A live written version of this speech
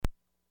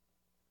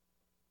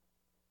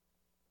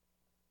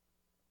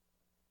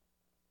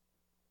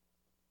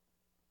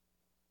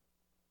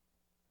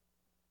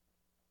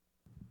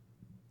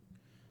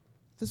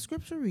The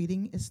scripture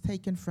reading is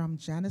taken from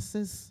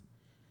Genesis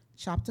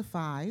chapter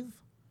 5,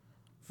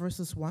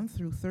 verses 1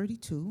 through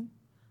 32,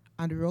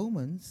 and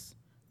Romans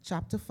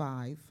chapter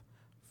 5,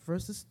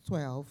 verses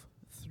 12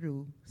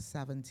 through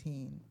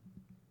 17.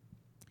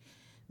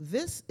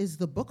 This is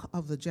the book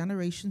of the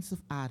generations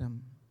of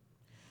Adam.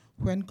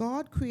 When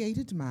God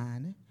created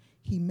man,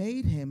 he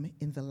made him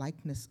in the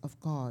likeness of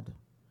God.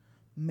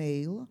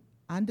 Male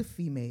and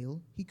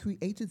female, he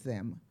created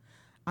them,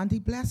 and he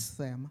blessed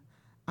them,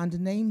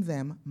 and named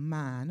them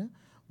man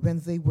when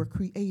they were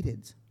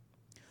created.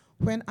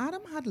 When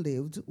Adam had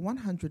lived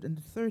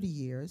 130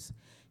 years,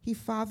 he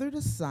fathered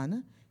a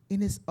son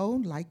in his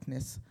own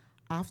likeness,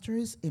 after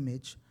his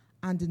image,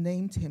 and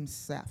named him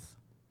Seth.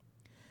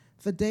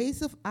 The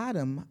days of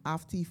Adam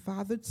after he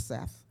fathered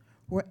Seth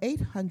were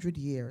 800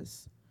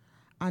 years,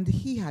 and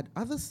he had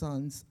other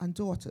sons and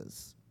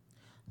daughters.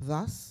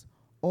 Thus,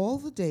 all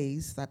the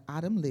days that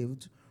Adam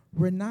lived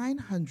were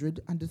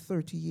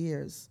 930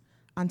 years,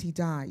 and he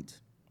died.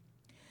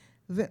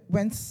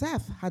 When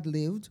Seth had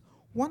lived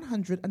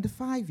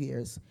 105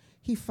 years,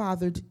 he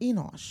fathered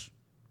Enosh.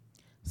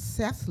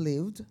 Seth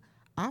lived,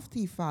 after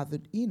he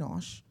fathered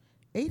Enosh,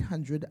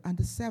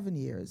 807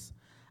 years,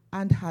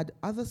 and had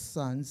other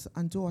sons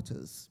and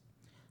daughters.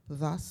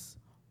 Thus,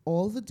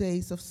 all the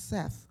days of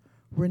Seth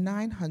were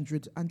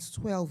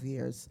 912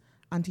 years,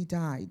 and he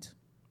died.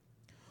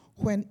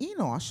 When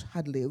Enosh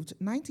had lived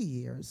 90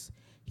 years,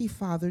 he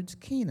fathered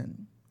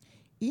Kenan.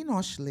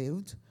 Enosh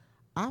lived,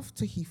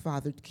 after he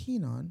fathered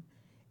Kenan,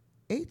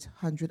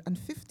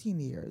 815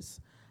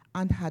 years,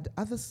 and had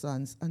other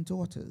sons and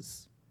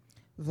daughters.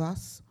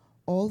 Thus,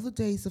 all the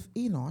days of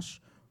Enosh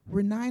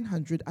were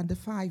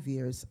 905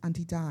 years, and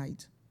he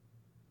died.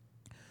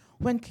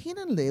 When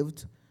Kenan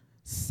lived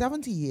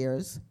 70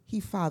 years, he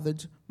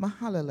fathered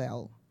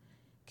Mahalalel.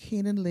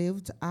 Kenan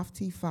lived,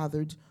 after he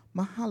fathered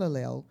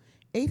Mahalalel,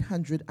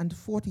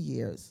 840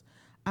 years,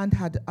 and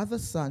had other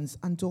sons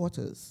and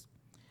daughters.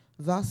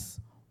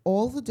 Thus,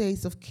 all the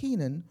days of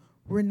Kenan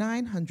were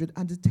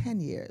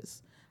 910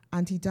 years,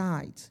 and he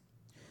died.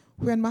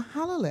 When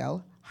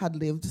Mahalalel had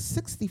lived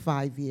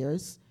 65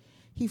 years,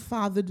 he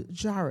fathered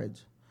Jared.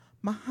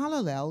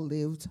 Mahalalel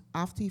lived,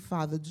 after he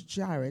fathered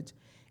Jared,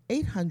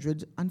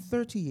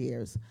 830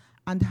 years,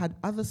 and had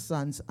other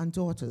sons and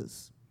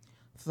daughters.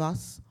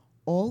 Thus,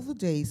 all the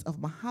days of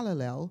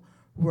Mahalalel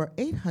were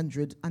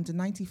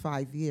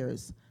 895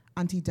 years,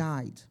 and he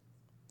died.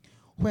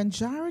 When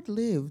Jared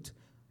lived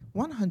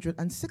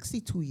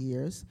 162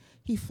 years,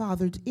 he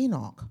fathered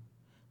Enoch.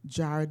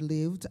 Jared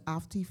lived,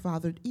 after he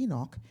fathered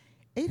Enoch,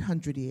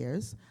 800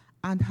 years,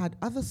 and had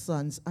other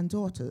sons and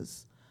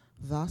daughters.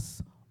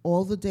 Thus,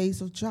 all the days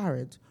of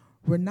Jared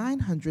were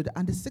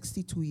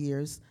 962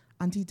 years,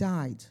 and he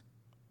died.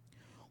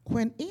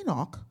 When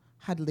Enoch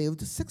had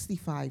lived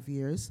 65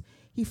 years,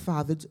 he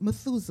fathered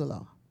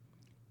Methuselah.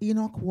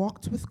 Enoch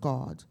walked with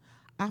God,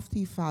 after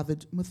he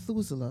fathered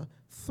Methuselah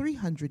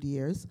 300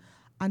 years,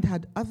 and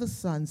had other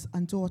sons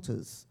and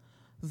daughters.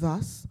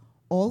 Thus,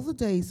 all the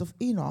days of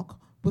Enoch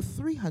were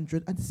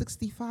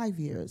 365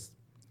 years.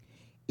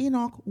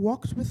 Enoch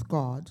walked with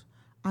God,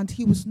 and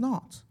he was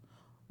not,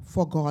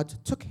 for God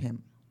took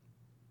him.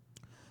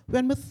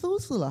 When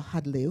Methuselah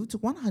had lived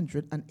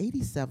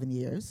 187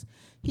 years,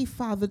 he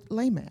fathered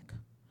Lamech.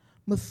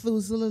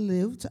 Methuselah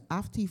lived,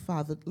 after he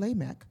fathered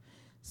Lamech,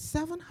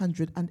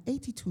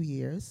 782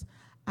 years,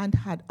 and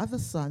had other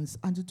sons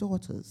and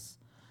daughters.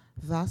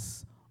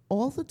 Thus,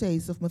 all the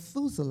days of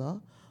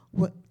Methuselah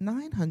were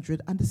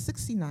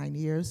 969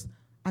 years,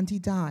 and he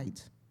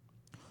died.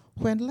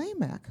 When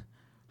Lamech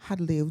had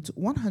lived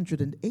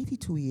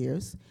 182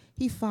 years,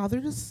 he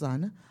fathered a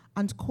son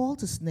and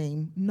called his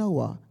name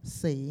Noah,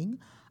 saying,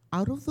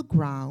 "Out of the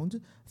ground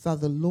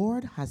that the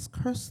Lord has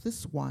cursed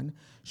this one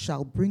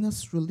shall bring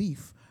us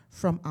relief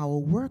from our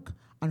work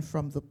and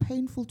from the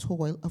painful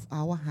toil of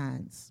our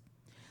hands."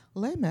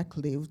 Lamech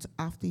lived,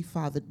 after he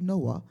fathered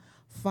Noah,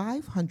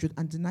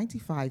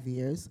 595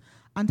 years,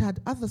 and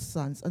had other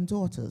sons and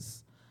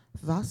daughters.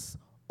 Thus,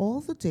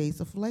 all the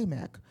days of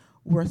Lamech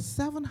were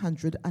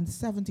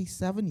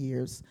 777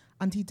 years,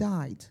 and he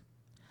died.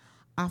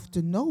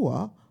 After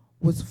Noah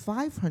was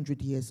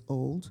 500 years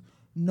old,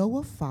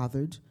 Noah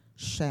fathered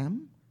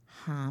Shem,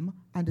 Ham,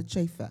 and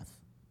Japheth.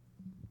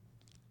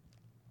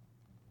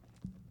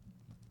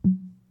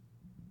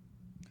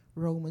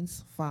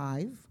 Romans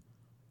 5,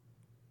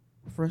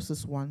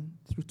 verses 1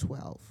 through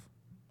 12.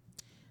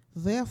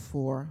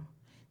 Therefore,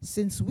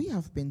 since we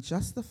have been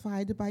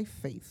justified by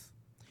faith,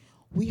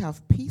 we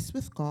have peace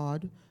with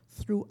God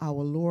through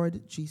our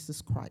Lord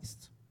Jesus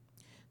Christ.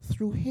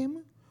 Through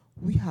him,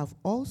 we have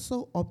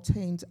also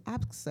obtained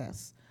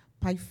access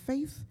by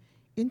faith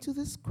into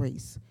this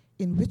grace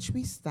in which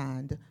we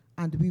stand,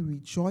 and we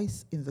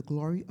rejoice in the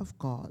glory of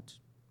God.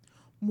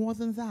 More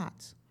than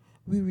that,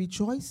 we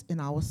rejoice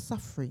in our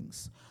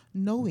sufferings,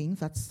 knowing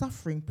that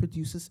suffering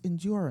produces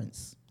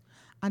endurance,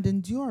 and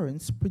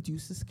endurance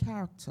produces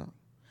character,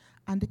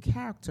 and the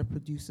character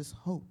produces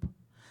hope.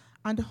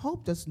 And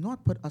hope does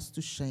not put us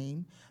to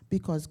shame,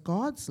 because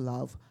God's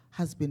love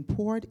has been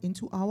poured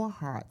into our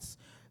hearts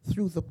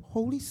through the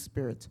Holy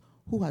Spirit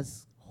who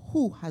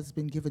has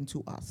been given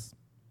to us.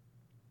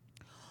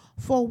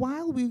 For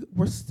while we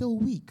were still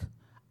weak,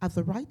 at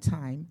the right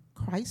time,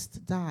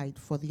 Christ died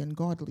for the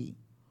ungodly.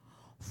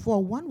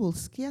 For one will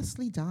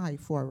scarcely die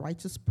for a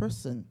righteous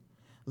person,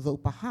 though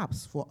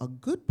perhaps for a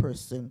good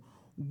person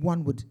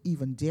one would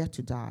even dare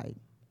to die.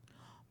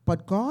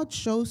 But God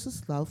shows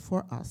his love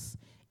for us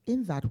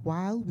in that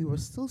while we were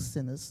still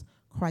sinners,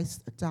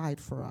 Christ died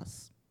for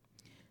us.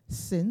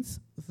 Since,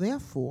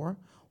 therefore,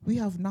 we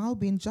have now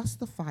been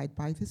justified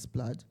by his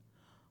blood,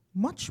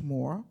 much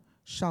more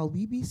shall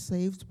we be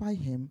saved by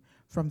him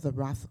from the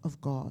wrath of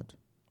God.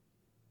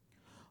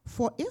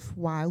 For if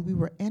while we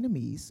were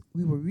enemies,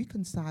 we were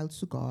reconciled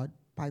to God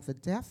by the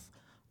death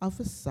of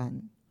his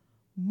Son,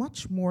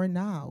 much more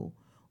now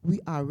we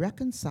are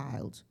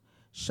reconciled,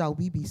 shall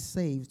we be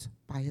saved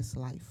by his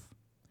life.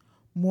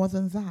 More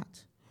than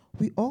that,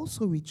 we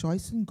also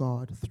rejoice in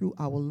God through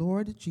our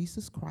Lord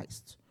Jesus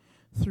Christ,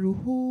 through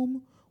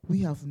whom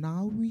we have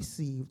now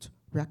received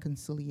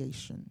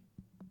reconciliation.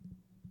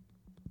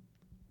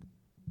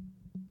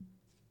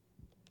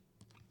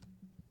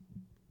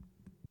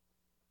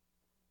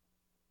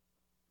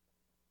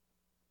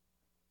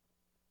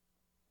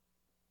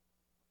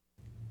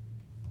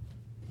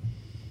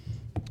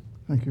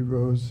 Thank you,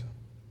 Rose.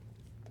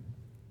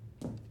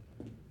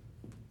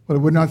 Well,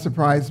 it would not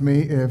surprise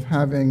me if,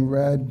 having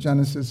read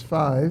Genesis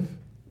 5,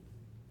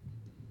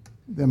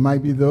 there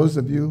might be those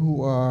of you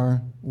who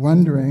are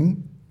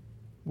wondering,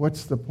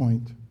 what's the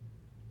point?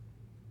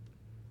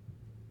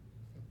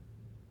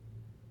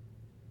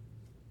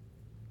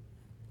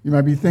 You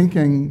might be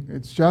thinking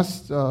it's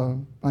just a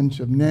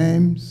bunch of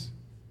names,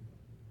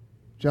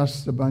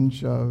 just a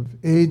bunch of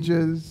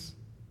ages,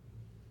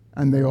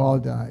 and they all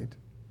died.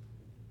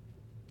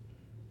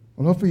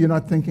 Well, hopefully you're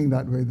not thinking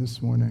that way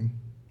this morning.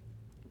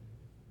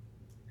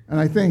 And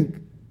I think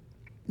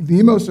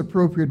the most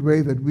appropriate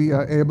way that we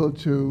are able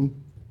to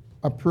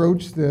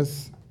approach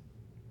this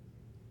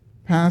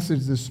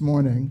passage this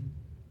morning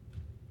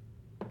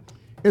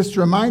is to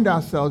remind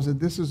ourselves that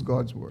this is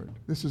God's word.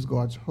 This is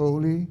God's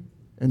holy,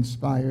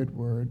 inspired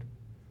word.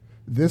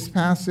 This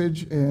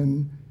passage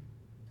in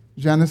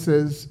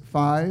Genesis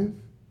 5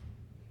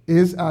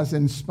 is as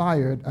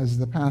inspired as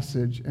the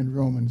passage in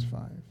Romans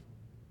 5.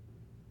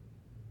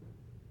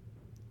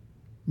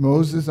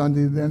 Moses,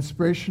 under the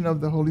inspiration of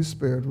the Holy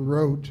Spirit,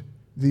 wrote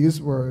these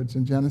words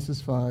in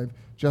Genesis 5,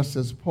 just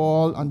as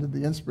Paul, under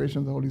the inspiration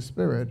of the Holy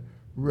Spirit,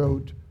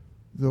 wrote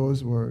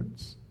those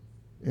words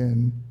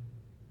in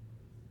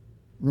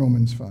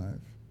Romans 5.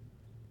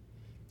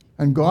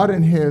 And God,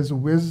 in his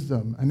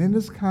wisdom and in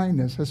his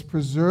kindness, has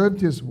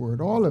preserved his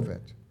word, all of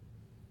it,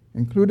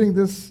 including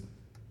this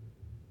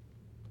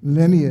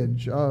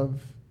lineage of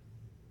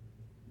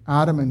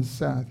Adam and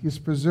Seth. He's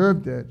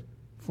preserved it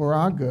for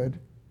our good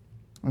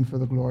and for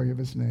the glory of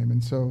his name.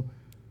 And so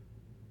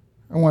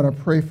I want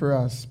to pray for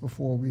us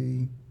before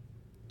we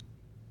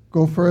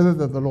go further,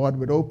 that the Lord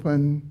would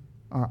open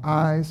our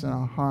eyes and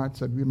our hearts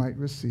that we might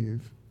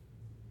receive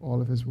all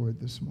of his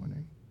word this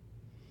morning.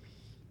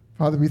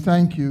 Father, we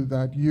thank you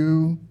that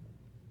you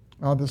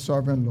are the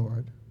sovereign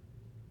Lord.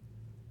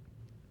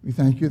 We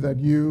thank you that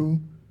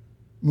you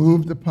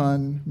moved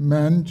upon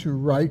men to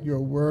write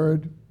your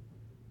word,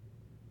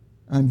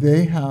 and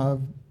they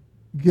have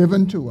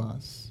given to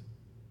us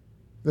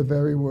the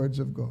very words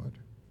of God.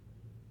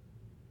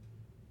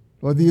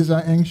 Lord, these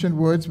are ancient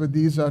words, but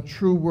these are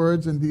true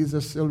words, and these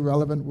are still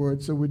relevant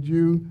words. So would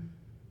you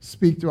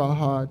speak to our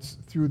hearts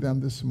through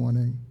them this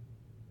morning?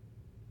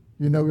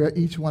 You know where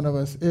each one of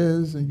us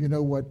is, and you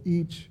know what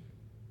each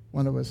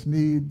one of us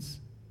needs.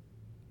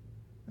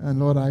 And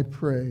Lord, I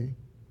pray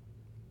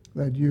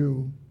that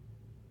you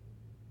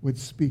would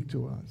speak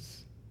to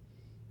us.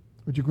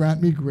 Would you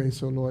grant me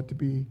grace, O Lord, to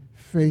be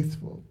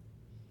faithful,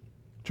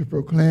 to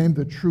proclaim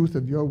the truth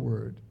of your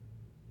word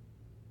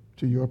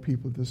to your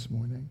people this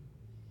morning.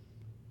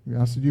 We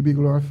ask that you be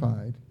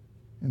glorified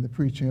in the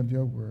preaching of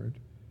your word.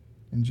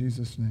 In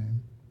Jesus'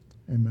 name,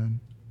 amen.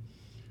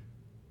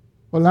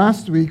 Well,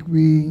 last week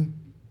we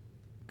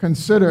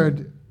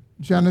considered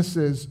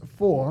Genesis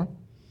 4,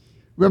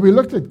 where we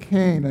looked at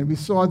Cain and we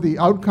saw the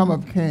outcome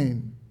of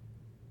Cain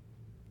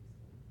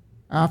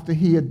after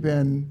he had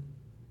been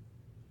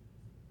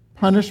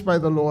punished by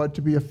the Lord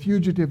to be a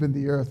fugitive in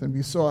the earth. And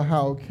we saw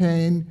how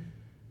Cain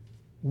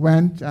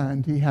went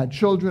and he had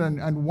children,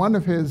 and one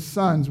of his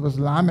sons was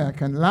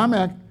Lamech. And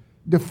Lamech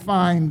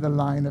defined the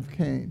line of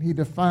Cain. He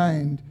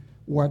defined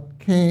what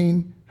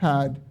Cain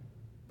had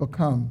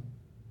become.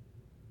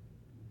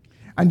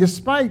 And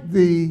despite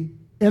the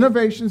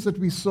innovations that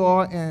we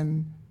saw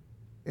in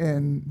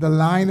the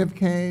line of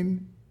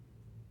Cain,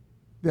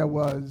 there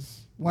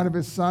was one of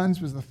his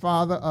sons was the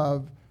father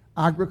of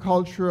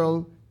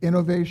agricultural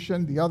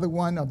innovation, the other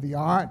one of the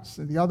arts,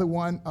 and the other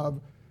one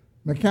of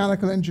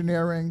mechanical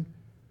engineering.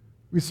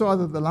 We saw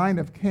that the line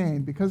of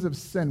Cain, because of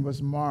sin,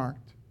 was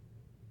marked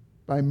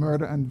by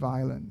murder and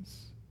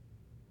violence.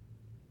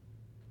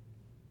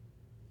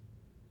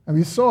 And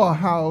we saw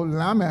how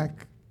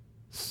Lamech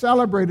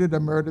celebrated a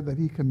murder that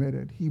he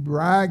committed. He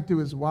bragged to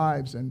his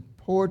wives and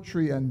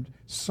poetry and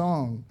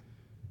song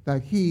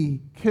that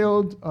he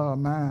killed a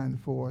man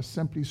for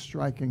simply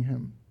striking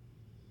him.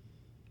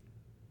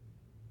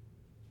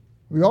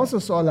 We also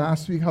saw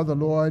last week how the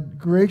Lord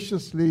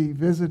graciously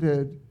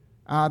visited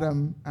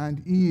Adam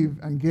and Eve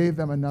and gave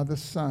them another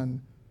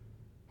son,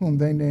 whom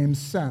they named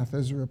Seth,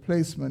 as a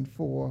replacement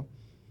for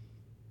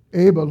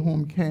Abel,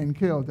 whom Cain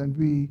killed. And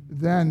we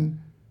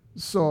then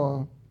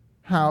saw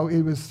how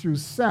it was through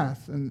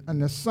Seth and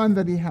the son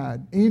that he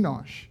had,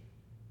 Enosh,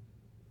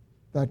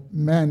 that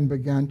men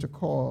began to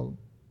call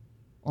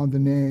on the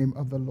name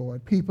of the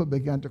Lord. People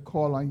began to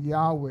call on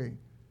Yahweh,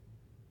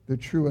 the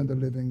true and the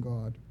living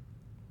God.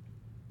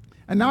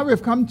 And now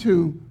we've come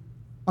to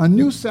a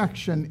new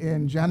section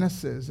in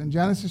Genesis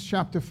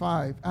chapter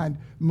 5. And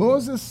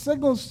Moses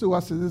signals to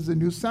us that this is a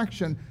new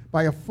section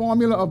by a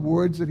formula of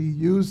words that he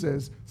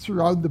uses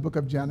throughout the book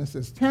of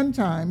Genesis. 10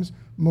 times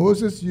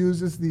Moses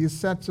uses this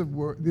set of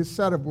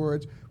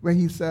words where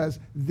he says,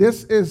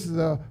 this is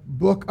the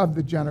book of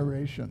the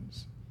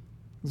generations.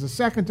 It's the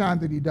second time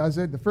that he does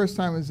it. The first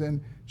time was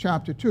in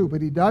chapter 2,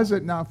 but he does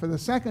it now for the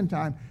second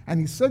time, and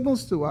he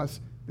signals to us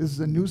this is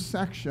a new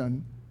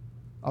section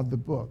of the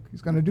book.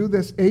 He's going to do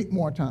this 8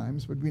 more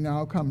times, but we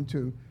now come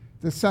to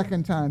the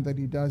second time that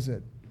he does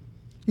it.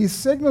 He's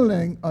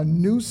signaling a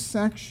new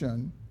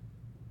section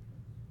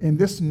in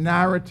this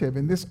narrative,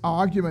 in this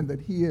argument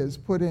that he is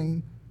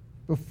putting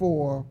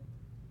before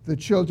the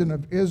children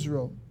of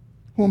Israel,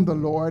 whom the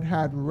Lord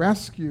had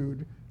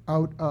rescued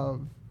out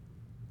of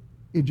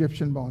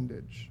Egyptian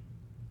bondage.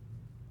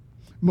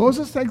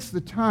 Moses takes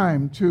the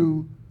time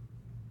to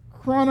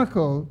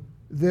chronicle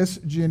this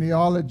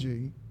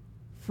genealogy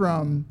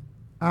from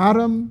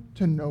Adam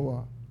to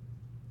Noah.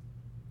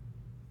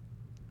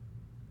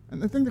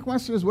 And I think the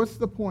question is, what's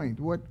the point?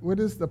 What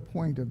is the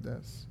point of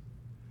this?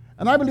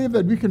 And I believe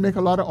that we can make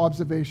a lot of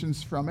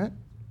observations from it.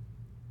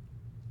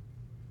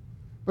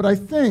 But I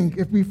think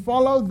if we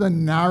follow the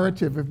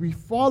narrative, if we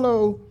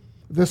follow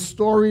the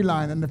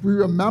storyline, and if we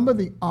remember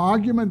the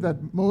argument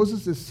that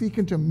Moses is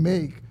seeking to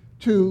make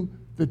to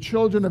the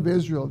children of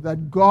Israel,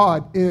 that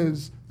God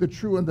is the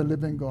true and the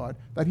living God,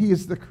 that he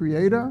is the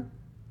creator,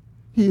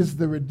 he is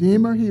the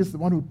redeemer, he is the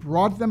one who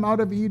brought them out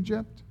of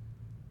Egypt,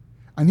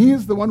 and he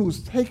is the one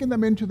who's taken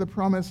them into the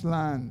promised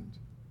land.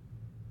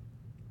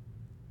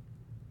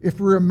 If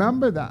we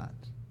remember that,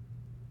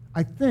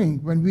 I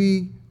think when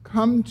we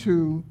come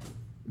to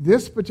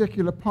this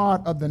particular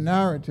part of the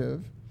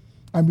narrative,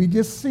 and we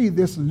just see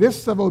this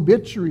list of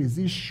obituaries,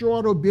 these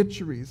short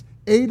obituaries,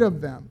 8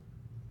 of them,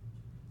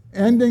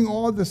 ending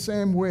all the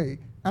same way,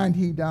 and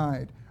he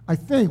died. I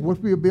think what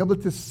we'll be able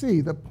to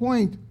see, the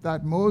point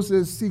that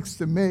Moses seeks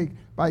to make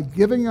by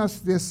giving us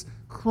this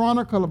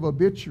chronicle of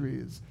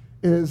obituaries,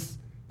 is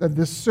that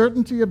the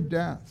certainty of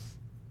death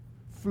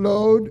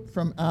flowed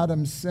from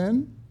Adam's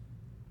sin,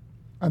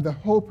 and the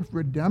hope of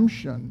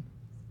redemption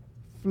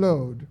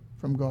flowed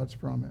from God's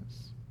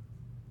promise.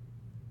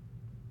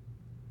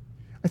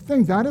 I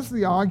think that is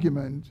the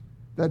argument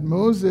that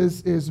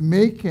Moses is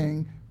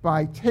making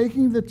by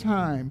taking the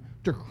time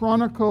to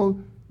chronicle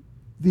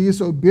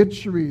these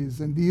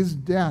obituaries and these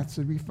deaths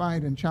that we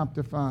find in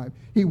chapter 5.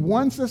 He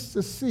wants us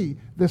to see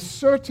the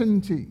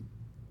certainty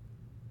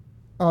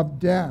of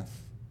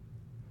death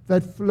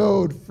that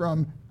flowed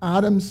from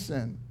Adam's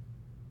sin.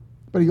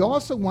 But he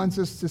also wants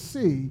us to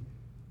see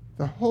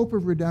the hope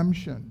of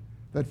redemption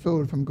that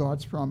flowed from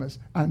God's promise,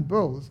 and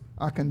both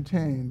are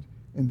contained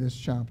in this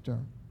chapter.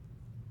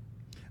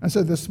 And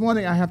so this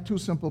morning I have 2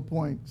 simple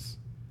points.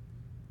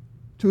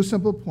 2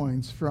 simple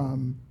points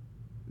from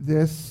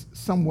this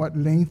somewhat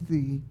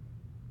lengthy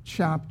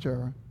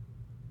chapter,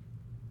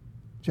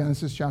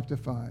 Genesis chapter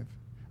 5.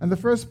 And the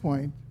first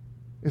point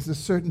is the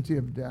certainty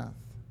of death.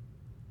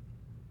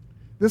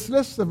 This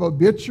list of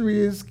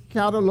obituaries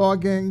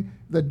cataloging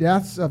the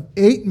deaths of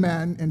 8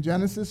 men in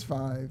Genesis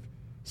 5,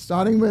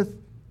 starting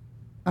with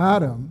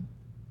Adam,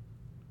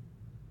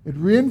 it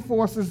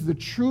reinforces the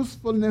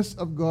truthfulness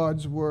of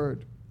God's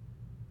word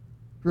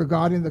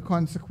regarding the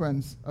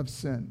consequence of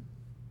sin.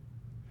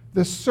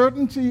 The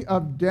certainty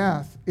of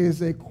death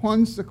is a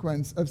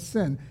consequence of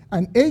sin.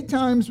 And 8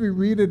 times we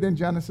read it in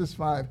Genesis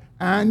 5,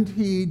 and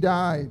he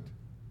died.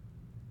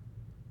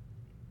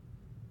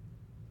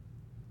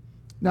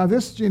 Now,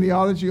 this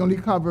genealogy only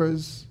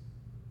covers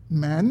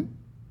men,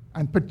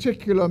 and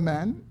particular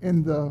men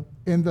in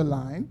the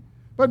line.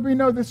 But we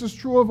know this is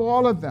true of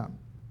all of them.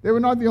 They were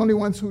not the only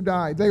ones who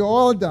died. They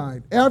all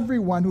died.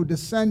 Everyone who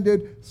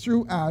descended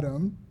through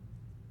Adam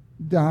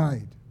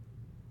died.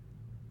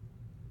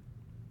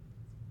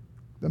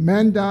 The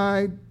men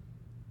died.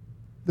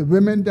 The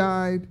women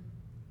died.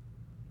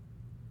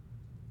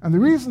 And the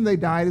reason they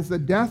died is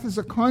that death is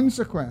a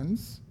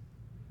consequence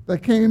that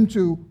came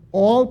to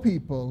all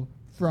people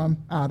from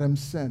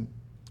Adam's sin.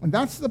 And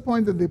that's the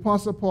point that the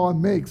Apostle Paul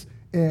makes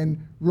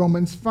in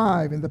Romans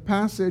 5, in the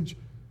passage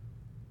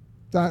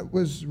that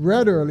was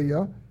read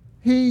earlier.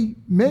 He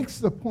makes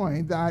the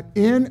point that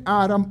in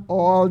Adam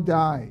all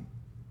die.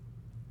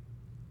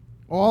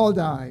 All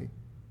die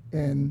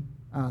in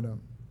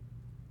Adam.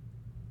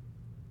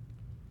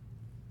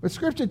 But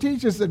Scripture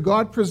teaches that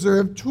God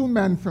preserved two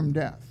men from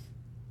death.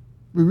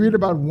 We read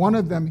about one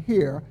of them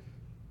here,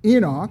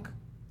 Enoch,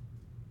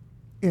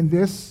 in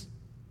this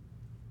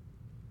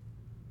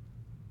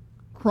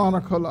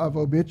chronicle of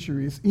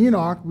obituaries.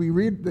 Enoch, we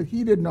read that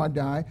he did not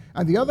die,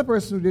 and the other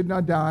person who did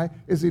not die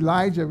is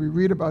Elijah. We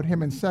read about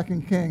him in 2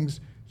 Kings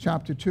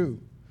chapter 2.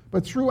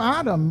 But through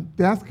Adam,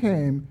 death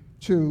came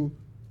to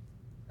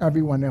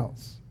everyone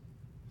else.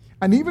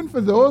 And even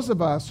for those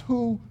of us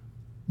who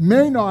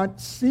may not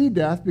see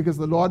death because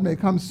the Lord may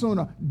come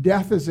sooner,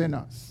 death is in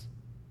us.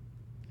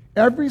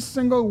 Every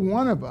single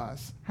one of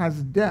us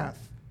has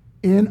death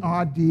in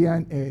our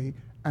DNA,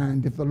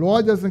 and if the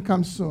Lord doesn't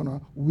come sooner,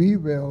 we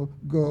will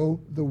go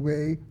the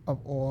way of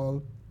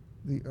all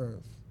the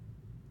earth.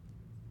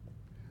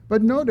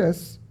 But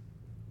notice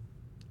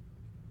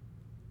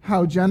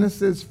how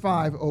Genesis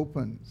 5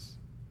 opens.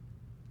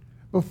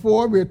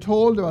 Before we're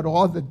told about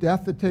all the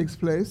death that takes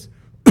place,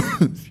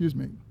 excuse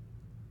me,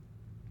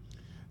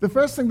 the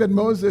first thing that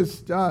Moses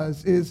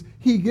does is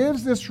he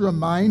gives this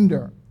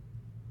reminder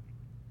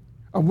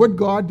of what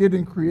God did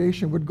in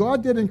creation. What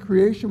God did in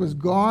creation was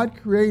God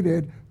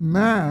created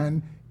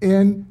man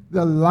in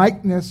the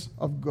likeness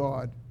of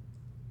God.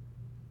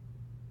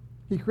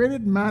 He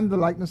created man in the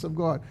likeness of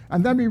God.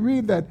 And then we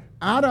read that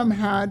Adam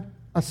had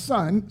a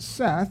son,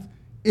 Seth,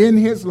 in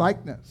his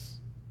likeness.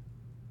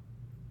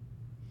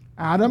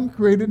 Adam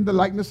created in the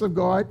likeness of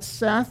God,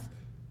 Seth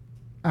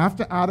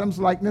after Adam's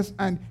likeness,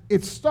 and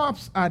it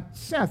stops at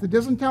Seth. It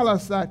doesn't tell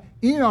us that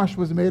Enosh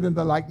was made in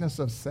the likeness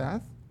of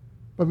Seth,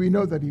 but we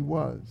know that he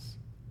was.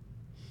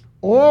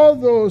 All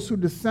those who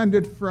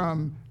descended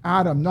from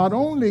Adam, not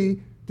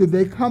only did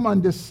they come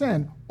under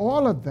sin,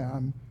 all of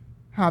them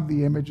have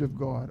the image of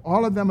God.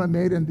 All of them are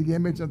made in the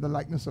image and the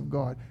likeness of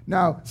God.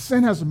 Now,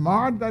 sin has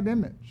marred that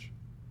image.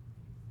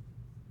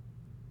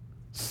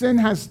 Sin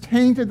has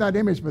tainted that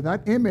image, but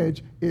that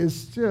image is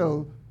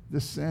still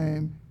the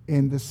same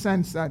in the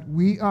sense that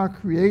we are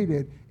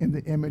created in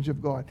the image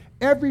of God.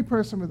 Every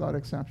person without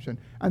exception.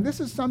 And this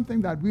is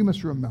something that we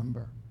must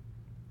remember.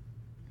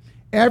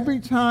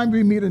 Every time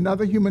we meet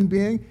another human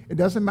being, it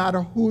doesn't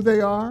matter who they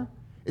are,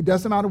 it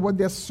doesn't matter what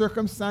their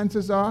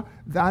circumstances are,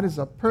 that is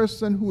a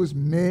person who is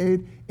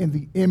made in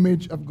the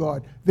image of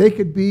God. They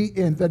could be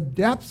in the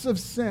depths of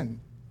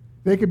sin.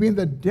 They could be in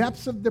the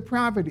depths of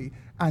depravity,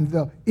 and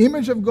the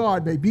image of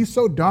God may be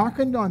so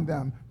darkened on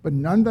them, but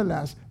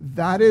nonetheless,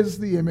 that is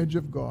the image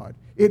of God.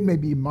 It may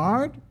be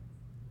marred,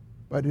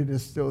 but it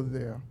is still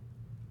there.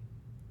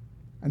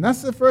 And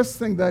that's the first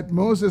thing that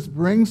Moses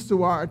brings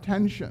to our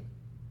attention.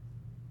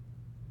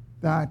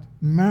 That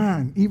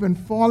man, even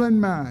fallen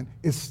man,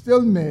 is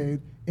still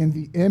made in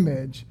the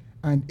image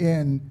and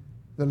in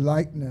the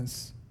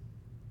likeness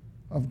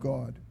of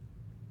God.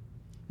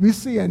 We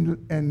see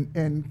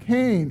in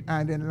Cain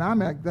and in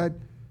Lamech that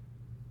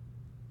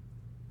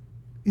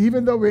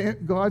even though we're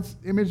God's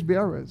image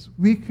bearers,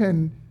 we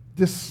can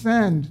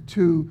descend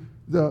to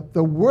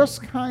the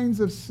worst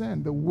kinds of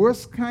sin, the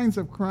worst kinds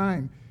of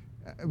crime,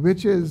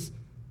 which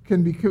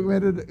can be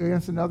committed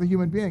against another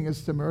human being,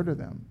 is to murder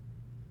them.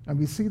 And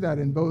we see that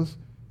in both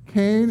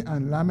Cain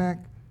and Lamech,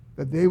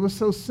 that they were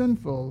so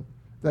sinful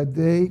that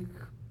they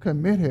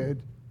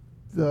committed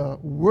the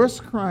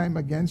worst crime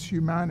against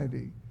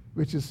humanity,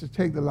 which is to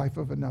take the life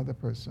of another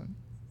person.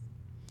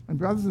 And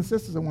brothers and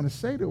sisters, I want to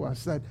say to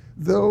us that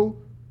though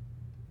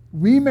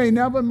we may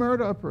never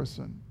murder a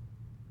person,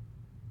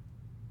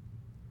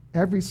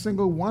 every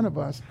single one of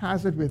us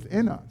has it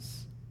within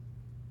us,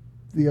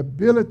 the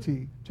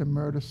ability to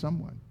murder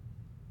someone,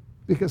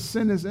 because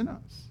sin is in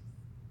us.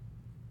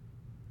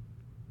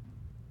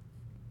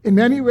 In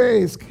many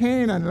ways,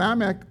 Cain and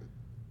Lamech,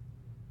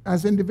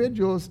 as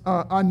individuals,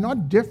 are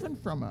not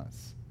different from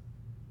us.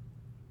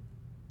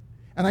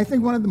 And I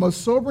think one of the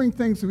most sobering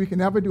things that we can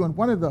ever do, and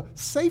one of the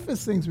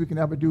safest things we can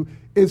ever do,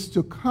 is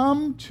to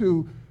come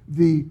to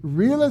the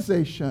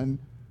realization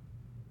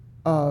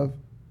of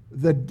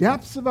the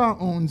depths of our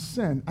own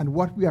sin and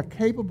what we are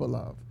capable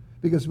of.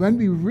 Because when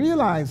we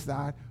realize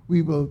that,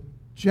 we will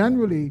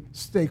generally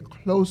stay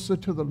closer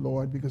to the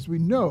Lord, because we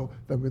know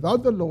that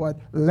without the Lord,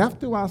 left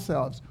to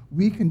ourselves,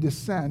 we can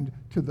descend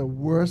to the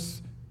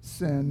worst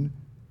sin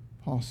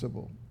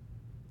possible.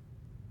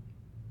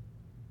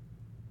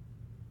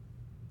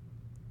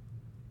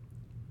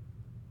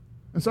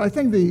 And so I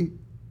think the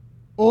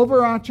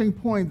overarching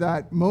point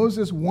that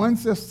Moses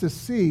wants us to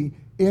see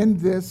in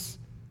this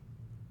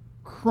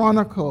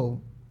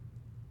chronicle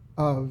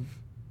of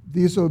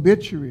these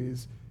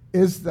obituaries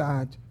is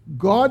that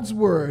God's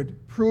word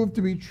proved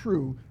to be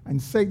true and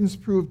Satan's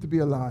proved to be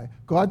a lie.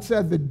 God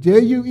said, the day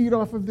you eat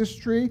off of this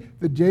tree,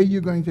 the day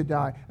you're going to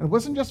die. And it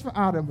wasn't just for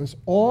Adam, it was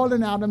all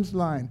in Adam's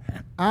line.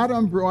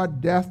 Adam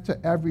brought death to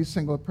every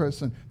single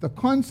person. The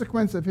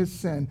consequence of his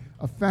sin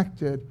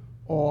affected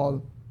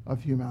all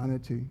of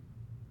humanity.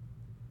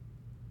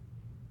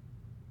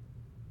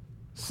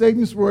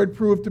 Satan's word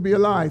proved to be a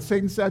lie.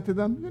 Satan said to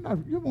them,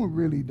 you won't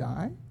really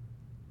die.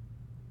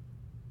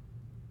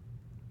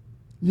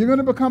 You're going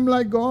to become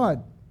like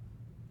God.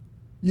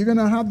 You're going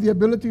to have the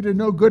ability to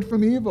know good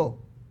from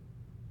evil.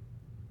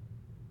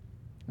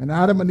 And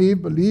Adam and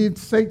Eve believed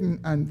Satan,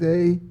 and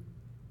they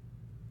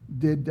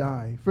did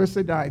die. First,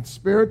 they died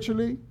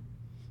spiritually,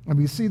 and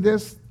we see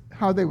this,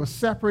 how they were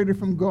separated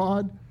from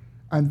God,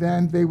 and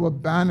then they were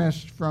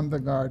banished from the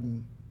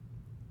garden.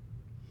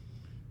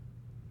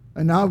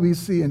 And now we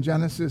see in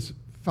Genesis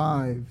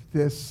 5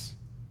 this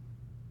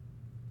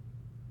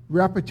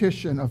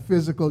repetition of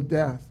physical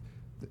death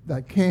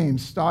that came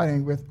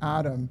starting with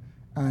Adam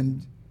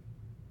and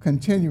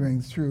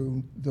continuing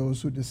through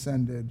those who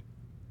descended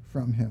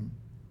from him.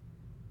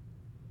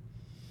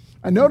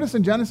 And notice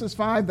in Genesis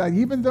 5 that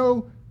even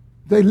though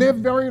they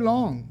lived very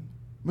long,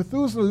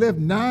 Methuselah lived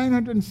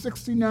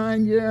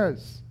 969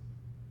 years.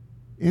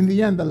 In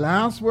the end, the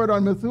last word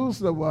on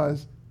Methuselah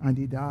was, and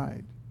he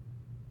died.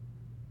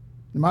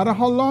 No matter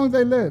how long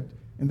they lived,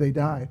 and they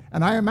died.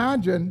 And I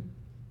imagine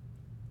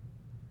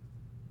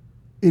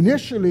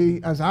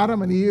initially, as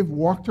Adam and Eve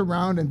walked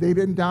around and they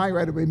didn't die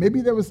right away,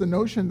 maybe there was the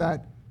notion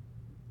that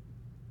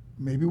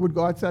maybe what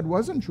God said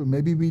wasn't true.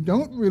 Maybe we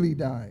don't really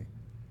die.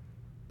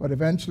 But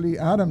eventually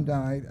Adam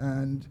died,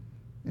 and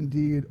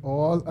indeed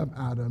all of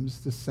Adam's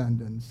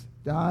descendants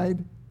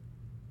died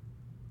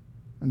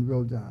and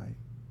will die.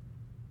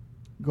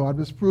 God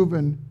was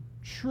proven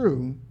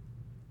true,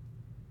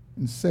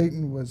 and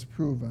Satan was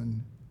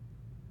proven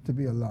to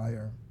be a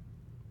liar.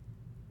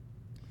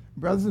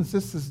 Brothers and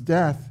sisters,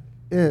 death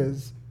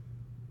is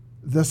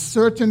the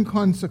certain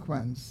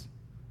consequence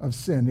of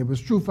sin. It was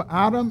true for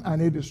Adam,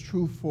 and it is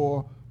true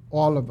for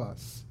all of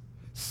us.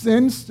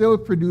 Sin still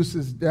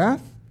produces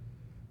death,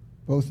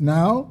 both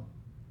now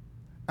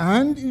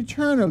and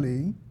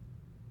eternally,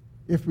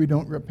 if we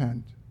don't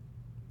repent.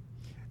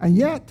 And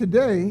yet,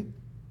 today,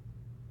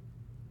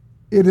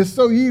 it is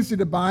so easy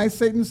to buy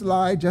Satan's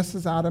lie just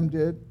as Adam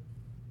did.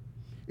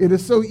 It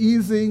is so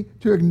easy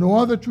to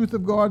ignore the truth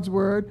of God's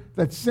word,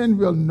 that sin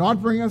will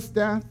not bring us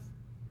death.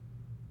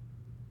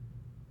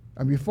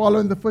 And we follow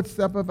in the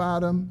footsteps of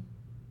Adam.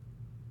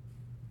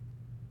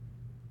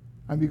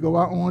 And we go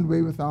our own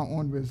way with our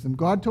own wisdom.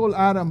 God told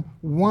Adam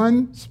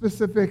one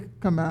specific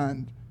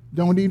command.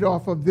 Don't eat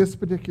off of this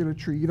particular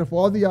tree. Eat of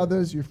all the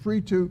others, you're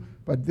free to,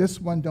 but this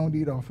one, don't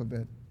eat off of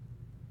it.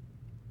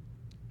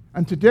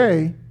 And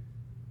today,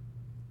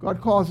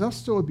 God calls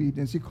us to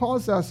obedience. He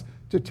calls us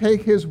to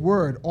take his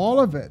word, all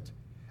of it,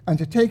 and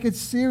to take it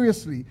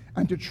seriously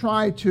and to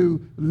try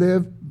to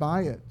live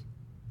by it.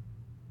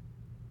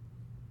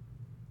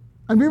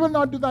 And we will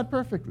not do that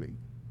perfectly.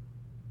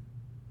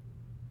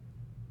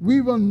 We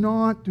will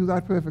not do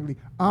that perfectly.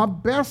 Our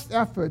best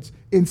efforts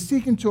in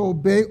seeking to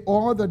obey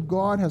all that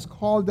God has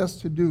called us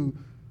to do,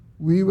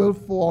 we will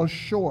fall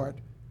short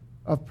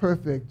of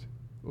perfect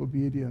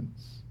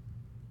obedience.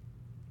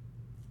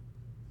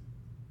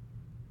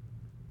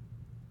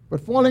 But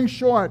falling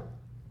short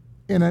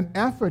in an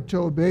effort to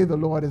obey the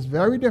Lord is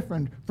very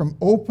different from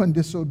open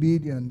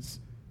disobedience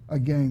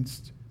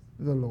against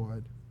the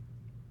Lord.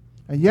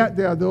 And yet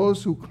there are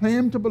those who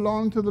claim to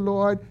belong to the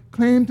Lord,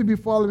 claim to be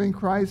following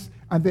Christ,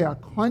 and they are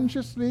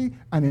consciously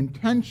and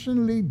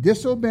intentionally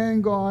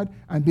disobeying God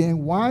and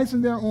being wise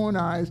in their own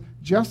eyes,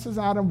 just as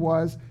Adam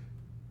was,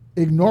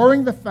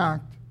 ignoring the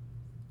fact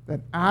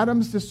that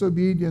Adam's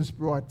disobedience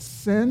brought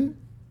sin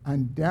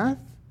and death.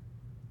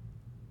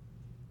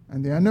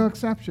 And there are no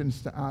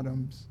exceptions to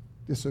Adam's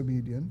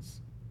disobedience.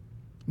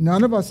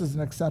 None of us is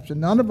an exception.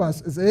 None of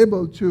us is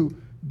able to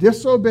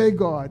disobey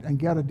God and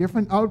get a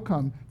different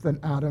outcome than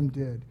Adam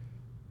did.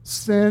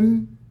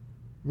 Sin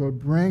will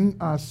bring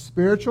us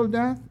spiritual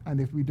death, and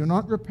if we do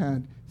not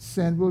repent,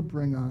 sin will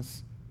bring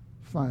us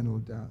final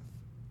death.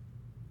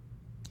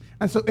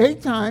 And so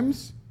 8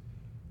 times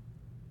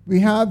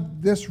we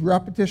have this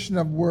repetition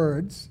of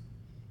words,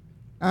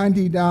 and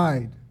he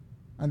died,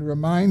 and it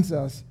reminds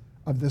us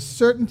of the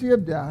certainty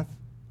of death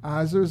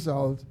as a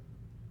result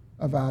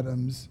of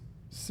Adam's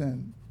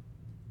sin.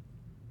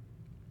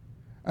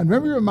 And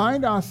when we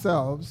remind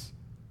ourselves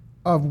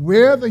of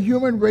where the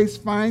human race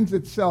finds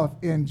itself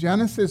in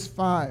Genesis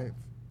 5,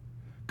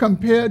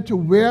 compared to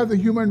where the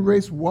human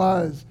race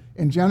was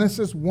in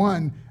Genesis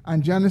 1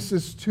 and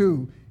Genesis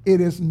 2,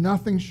 it is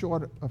nothing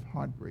short of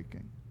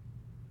heartbreaking.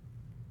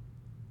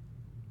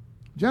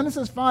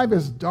 Genesis 5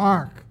 is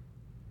dark.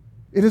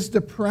 It is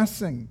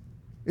depressing.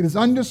 It is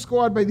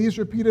underscored by these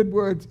repeated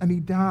words, and he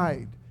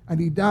died, and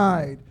he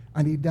died,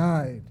 and he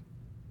died.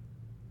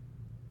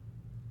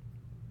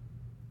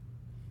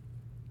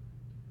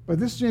 But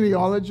this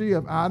genealogy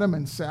of Adam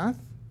and Seth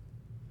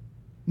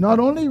not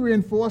only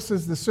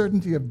reinforces the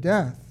certainty of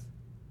death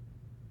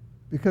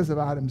because of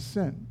Adam's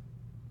sin.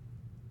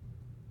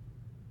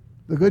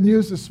 The good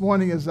news this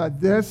morning is that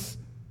this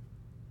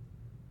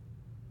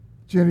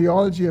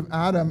genealogy of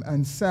Adam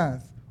and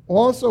Seth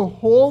also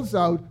holds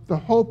out the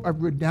hope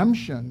of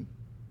redemption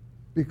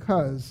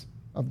because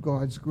of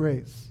God's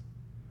grace.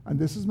 And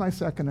this is my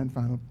second and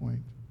final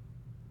point.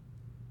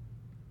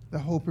 The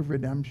hope of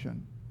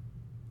redemption.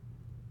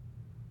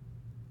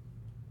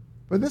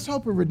 But this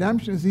hope of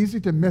redemption is easy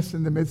to miss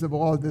in the midst of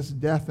all this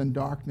death and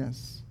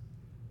darkness.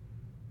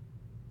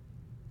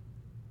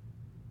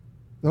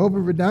 The hope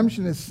of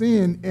redemption is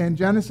seen in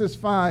Genesis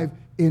 5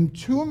 in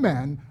two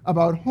men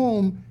about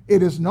whom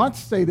it is not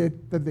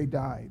stated that they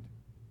died.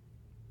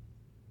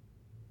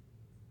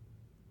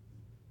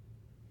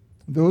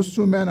 Those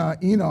two men are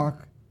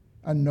Enoch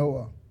and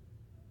Noah.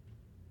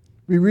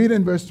 We read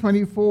in verse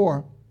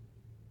 24,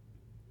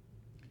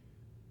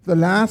 the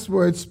last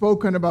words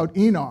spoken about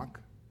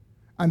Enoch,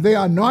 and they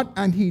are not,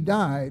 and he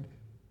died.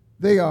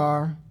 They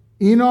are,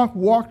 Enoch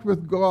walked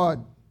with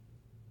God,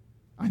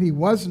 and he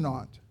was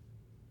not,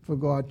 for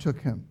God took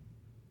him.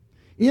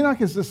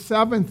 Enoch is the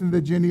seventh in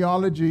the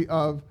genealogy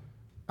of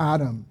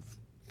Adam.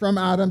 From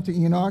Adam to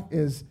Enoch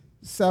is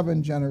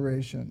 7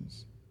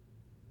 generations.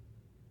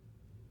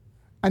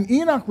 And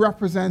Enoch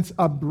represents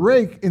a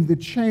break in the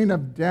chain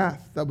of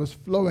death that was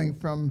flowing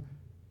from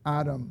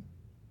Adam.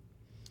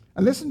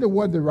 And listen to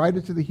what the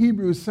writer to the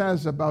Hebrews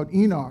says about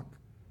Enoch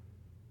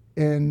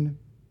in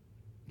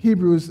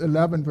Hebrews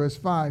 11, verse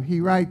 5. He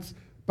writes,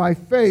 by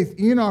faith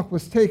Enoch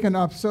was taken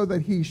up so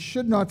that he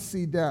should not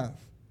see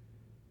death.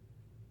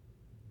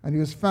 And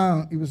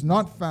he was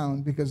not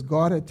found because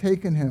God had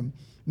taken him.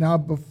 Now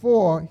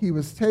before he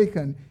was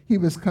taken, he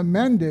was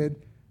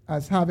commended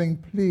as having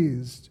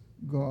pleased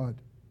God.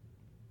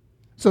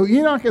 So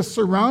Enoch is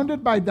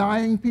surrounded by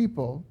dying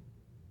people,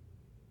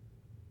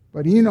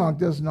 but Enoch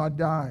does not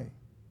die.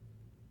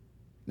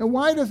 Now,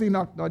 why does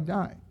Enoch not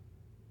die?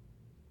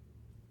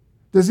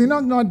 Does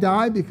Enoch not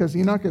die because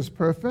Enoch is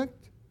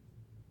perfect?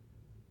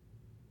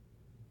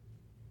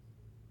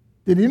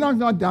 Did Enoch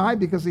not die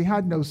because he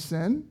had no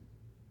sin?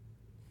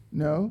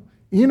 No.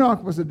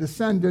 Enoch was a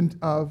descendant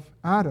of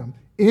Adam.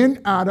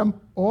 In Adam,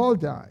 all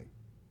die.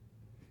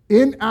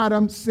 In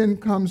Adam, sin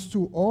comes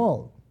to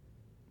all.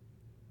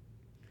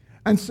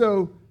 And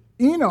so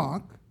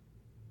Enoch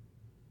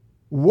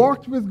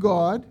walked with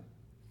God,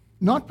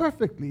 not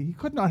perfectly, he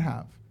could not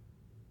have.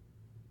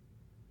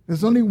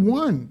 There's only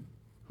one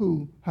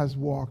who has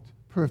walked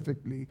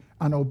perfectly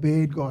and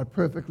obeyed God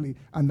perfectly,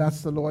 and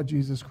that's the Lord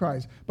Jesus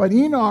Christ. But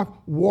Enoch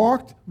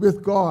walked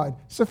with God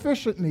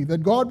sufficiently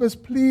that God was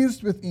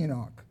pleased with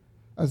Enoch,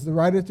 as the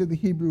writer to the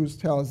Hebrews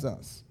tells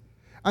us.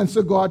 And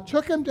so God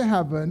took him to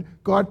heaven,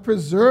 God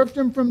preserved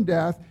him from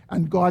death,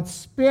 and God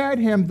spared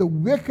him the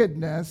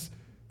wickedness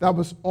that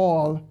was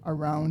all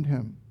around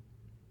him.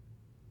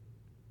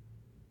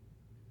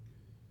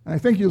 And I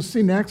think you'll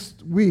see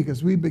next week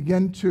as we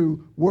begin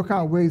to work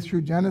our way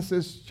through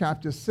Genesis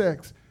chapter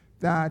 6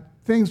 that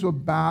things were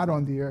bad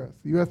on the earth.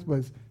 The earth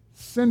was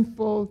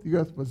sinful, the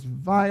earth was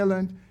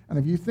violent, and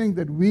if you think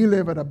that we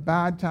live at a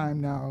bad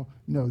time now,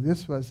 no,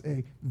 this was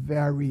a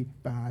very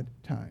bad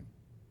time.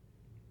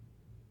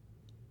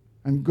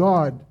 And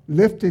God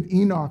lifted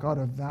Enoch out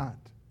of that.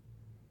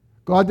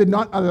 God did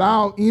not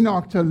allow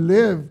Enoch to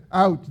live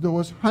out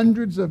those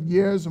hundreds of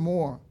years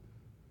more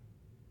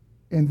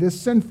in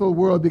this sinful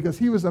world because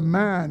he was a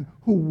man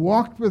who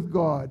walked with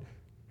God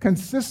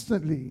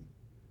consistently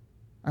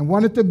and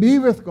wanted to be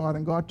with God,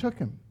 and God took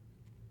him.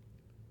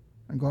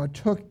 And God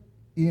took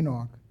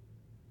Enoch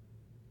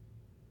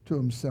to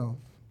himself.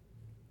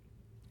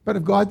 But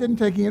if God didn't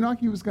take Enoch,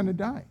 he was going to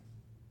die.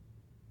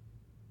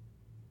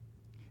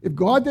 If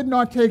God did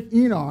not take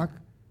Enoch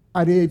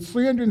at age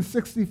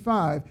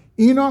 365,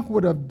 Enoch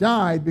would have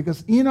died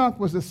because Enoch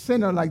was a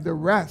sinner like the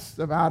rest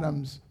of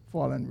Adam's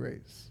fallen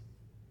race.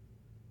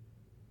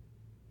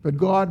 But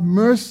God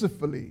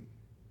mercifully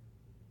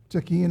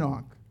took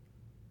Enoch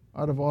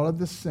out of all of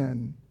the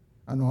sin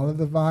and all of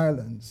the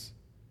violence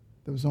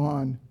that was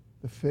on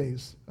the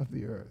face of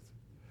the earth.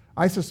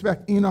 I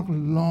suspect Enoch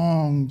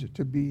longed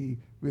to be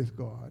with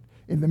God.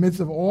 In the midst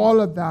of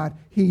all of that,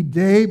 he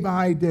day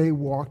by day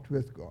walked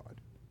with God.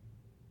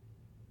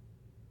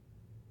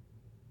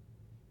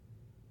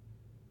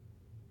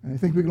 And I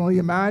think we can only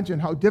imagine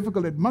how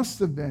difficult it must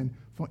have been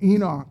for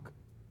Enoch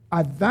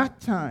at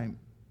that time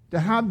to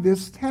have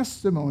this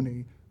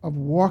testimony of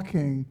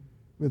walking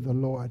with the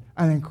Lord.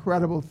 An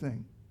incredible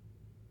thing.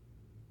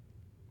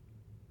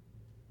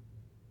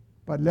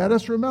 But let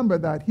us remember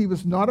that he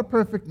was not a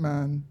perfect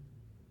man.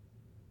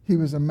 He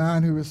was a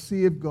man who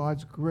received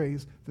God's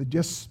grace that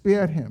just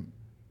spared him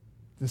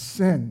the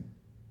sin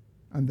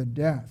and the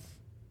death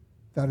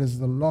that is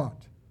the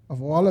lot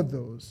of all of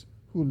those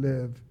who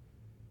live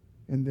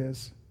in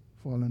this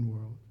fallen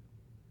world.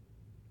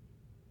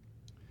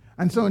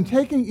 And so in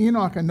taking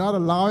Enoch and not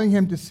allowing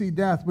him to see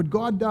death, what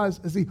God does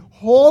is he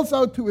holds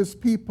out to his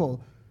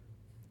people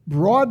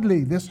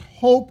broadly this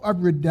hope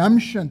of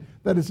redemption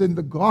that is in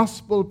the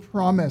gospel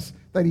promise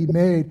that he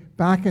made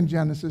back in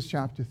Genesis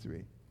chapter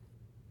 3.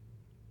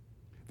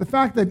 The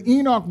fact that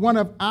Enoch, one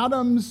of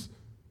Adam's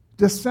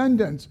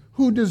descendants,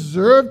 who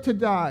deserved to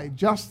die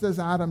just as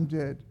Adam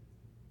did,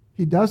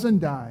 he doesn't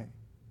die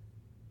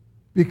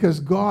because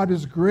God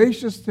is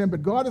gracious to him.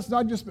 But God is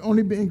not just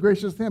only being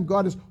gracious to him.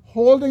 God is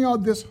holding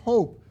out this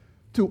hope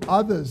to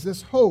others,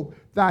 this hope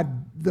that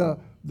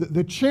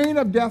the chain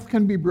of death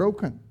can be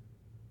broken.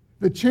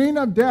 The chain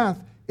of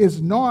death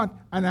is not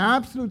an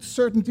absolute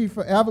certainty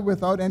forever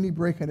without any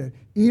break in it.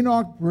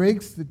 Enoch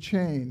breaks the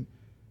chain,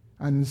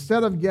 and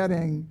instead of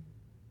getting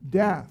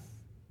death,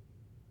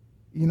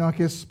 Enoch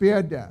is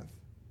spared death,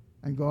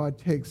 and God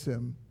takes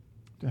him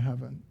to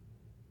heaven.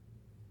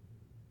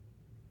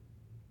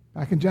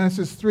 Back in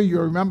Genesis 3,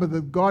 you'll remember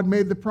that God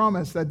made the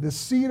promise that the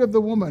seed of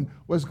the woman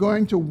was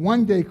going to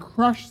one day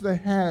crush the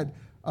head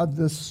of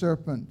the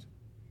serpent.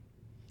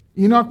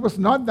 Enoch was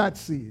not that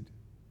seed.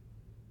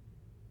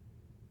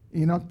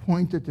 Enoch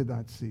pointed to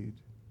that seed.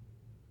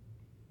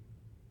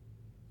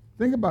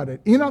 Think about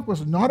it. Enoch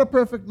was not a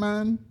perfect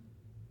man,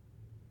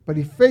 but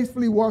he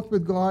faithfully walked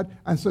with God,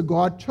 and so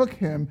God took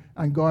him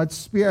and God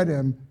spared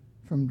him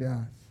from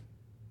death.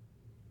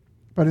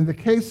 But in the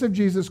case of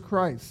Jesus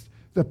Christ,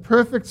 the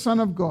perfect Son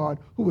of God,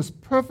 who was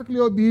perfectly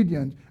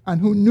obedient and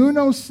who knew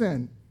no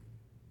sin,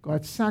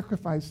 God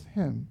sacrificed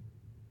him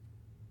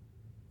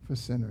for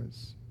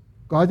sinners.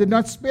 God did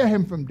not spare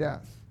him from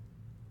death.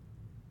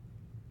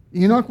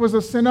 Enoch was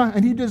a sinner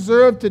and he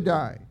deserved to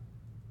die.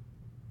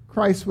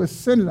 Christ was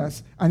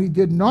sinless and he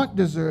did not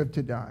deserve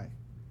to die,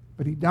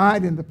 but he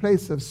died in the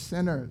place of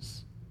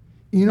sinners.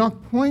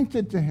 Enoch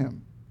pointed to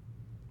him,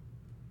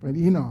 but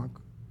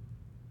Enoch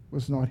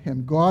was not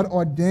him. God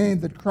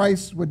ordained that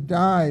Christ would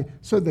die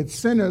so that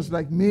sinners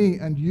like me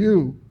and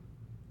you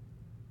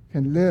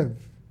can live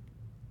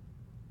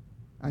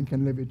and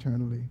can live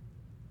eternally.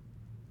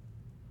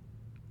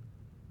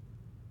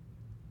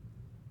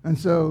 And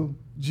so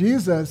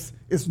Jesus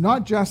is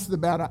not just the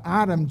better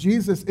Adam.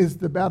 Jesus is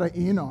the better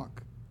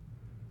Enoch.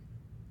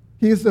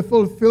 He is the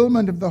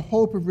fulfillment of the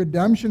hope of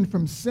redemption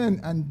from sin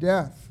and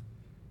death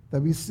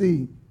that we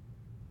see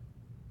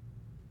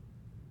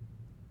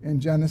in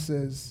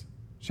Genesis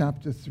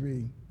chapter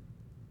 3.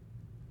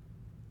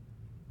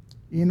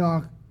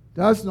 Enoch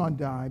does not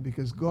die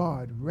because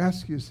God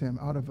rescues him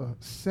out of a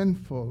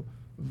sinful,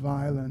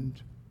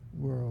 violent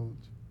world.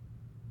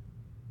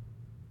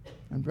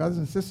 And brothers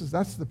and sisters,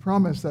 that's the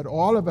promise that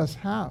all of us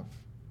have,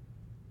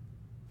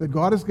 that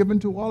God has given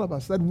to all of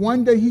us, that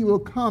one day he will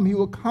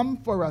come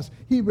for us,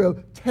 he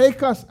will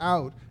take us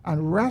out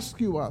and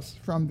rescue us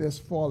from this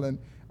fallen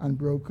and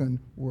broken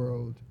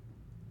world.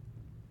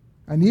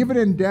 And even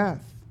in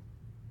death,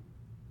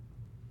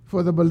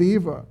 for the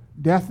believer,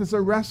 death is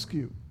a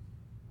rescue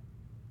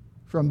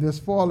from this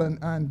fallen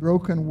and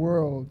broken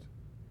world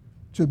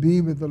to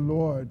be with the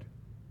Lord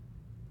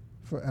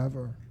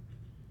forever.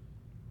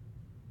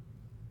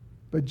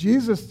 But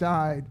Jesus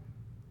died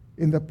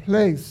in the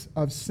place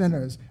of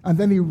sinners, and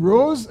then he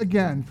rose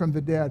again from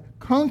the dead,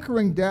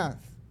 conquering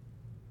death.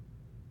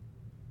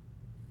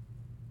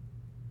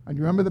 And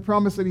you remember the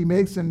promise that he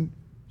makes in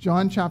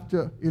John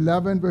chapter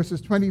 11,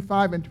 verses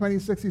 25 and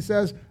 26. He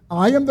says,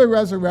 I am the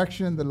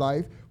resurrection and the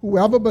life.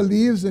 Whoever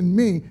believes in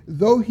me,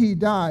 though he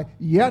die,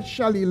 yet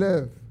shall he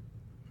live.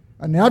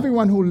 And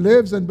everyone who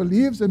lives and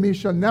believes in me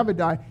shall never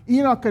die.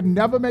 Enoch could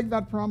never make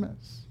that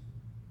promise,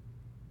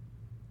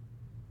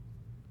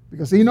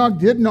 because Enoch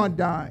did not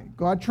die.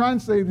 God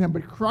translated him,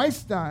 but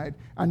Christ died.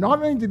 And not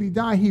only did he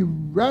die, he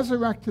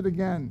resurrected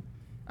again.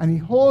 And he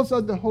holds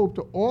out the hope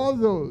to all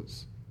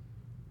those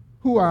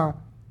who are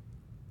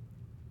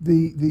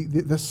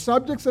the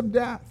subjects of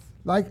death,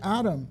 like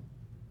Adam.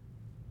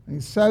 And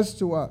he says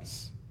to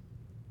us,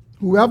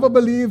 whoever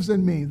believes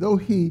in me, though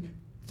he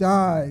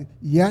die,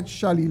 yet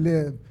shall he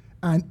live.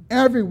 And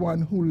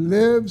everyone who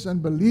lives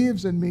and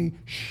believes in me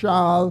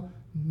shall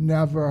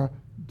never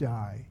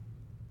die.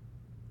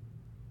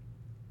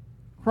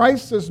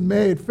 Christ has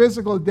made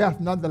physical death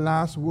not the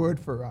last word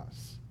for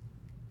us.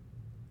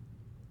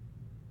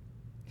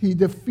 He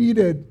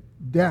defeated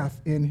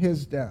death in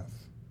his death.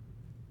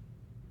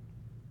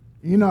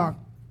 Enoch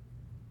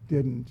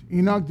didn't.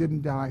 Enoch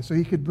didn't die, so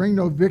he could bring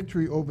no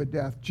victory over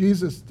death.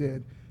 Jesus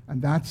did,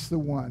 and that's the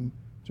one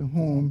to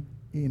whom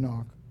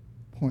Enoch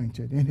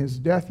pointed. In his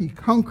death, he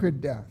conquered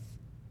death,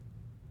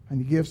 and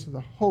he gives the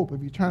hope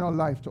of eternal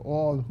life to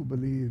all who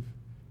believe.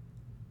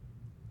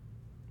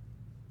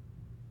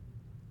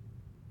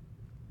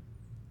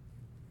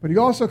 But he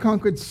also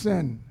conquered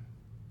sin.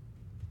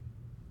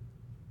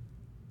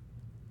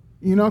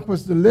 Enoch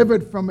was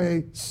delivered from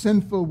a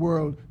sinful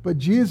world, but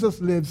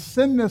Jesus lives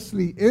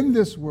sinlessly in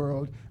this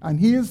world, and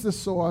he is the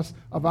source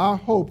of our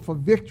hope for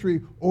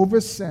victory over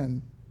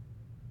sin,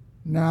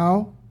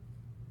 now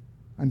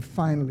and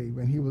finally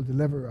when he will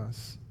deliver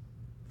us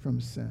from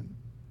sin.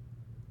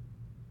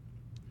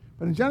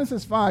 But in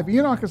Genesis 5,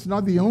 Enoch is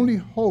not the only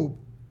hope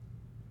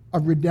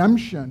of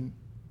redemption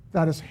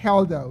that is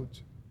held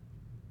out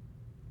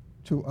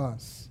to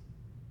us.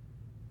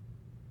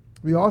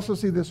 We also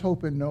see this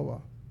hope in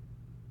Noah.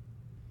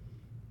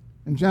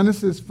 In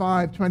Genesis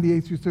 5,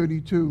 28 through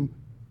 32,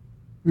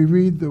 we don't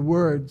read the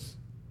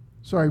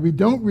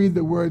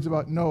words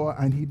about Noah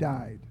and he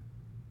died.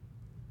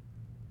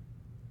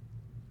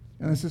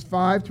 Genesis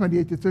 5,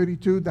 28 to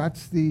 32,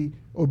 that's the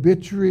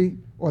obituary,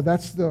 or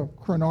that's the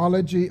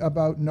chronology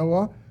about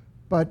Noah,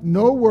 but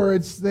no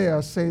words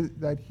there say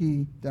that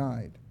he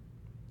died.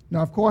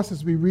 Now, of course,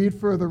 as we read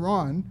further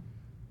on,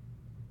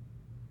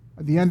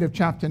 at the end of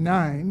chapter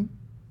 9,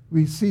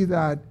 we see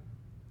that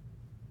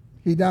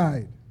he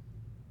died.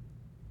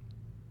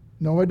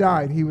 Noah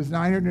died. He was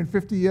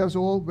 950 years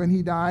old when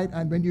he died,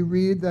 and when you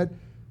read that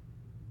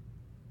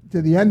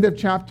to the end of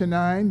chapter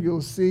 9,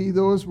 you'll see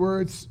those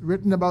words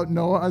written about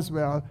Noah as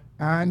well,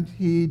 and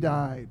he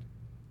died.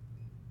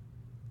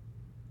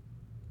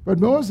 But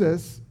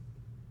Moses,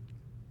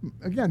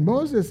 again,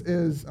 Moses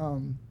is,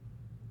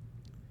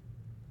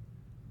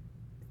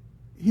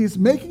 he's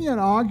making an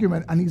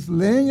argument and he's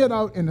laying it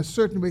out in a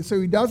certain way. So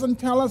he doesn't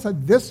tell us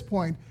at this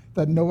point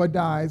that Noah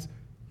dies.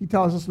 He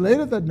tells us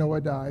later that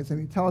Noah dies, and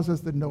he tells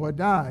us that Noah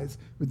dies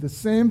with the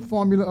same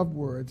formula of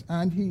words,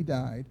 and he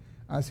died,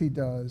 as he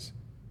does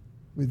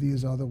with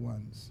these other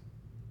ones.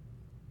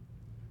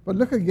 But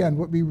look again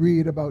what we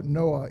read about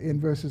Noah in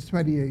verses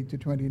 28 to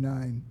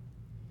 29.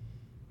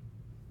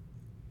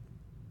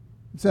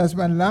 It says,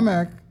 when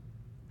Lamech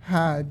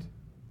had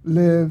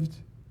lived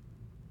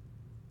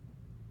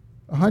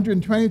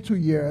 122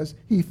 years,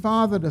 he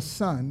fathered a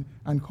son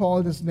and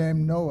called his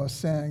name Noah,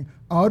 saying,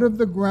 out of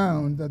the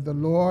ground that the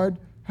Lord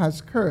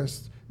has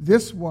cursed,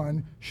 this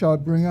one shall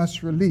bring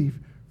us relief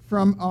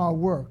from our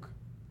work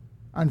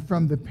and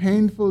from the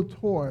painful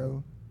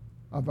toil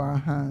of our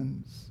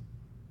hands.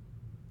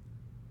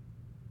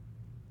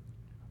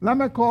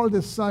 Lamech called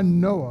his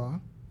son Noah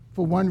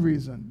for one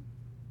reason.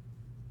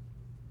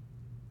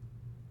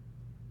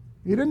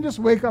 He didn't just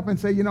wake up and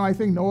say, I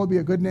think Noah would be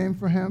a good name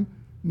for him.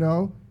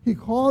 No, he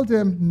called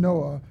him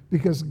Noah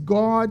because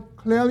God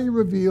clearly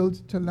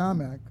revealed to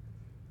Lamech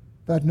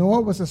that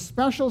Noah was a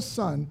special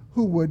son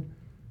who would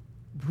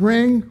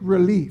bring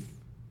relief,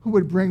 who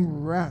would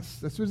bring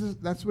rest.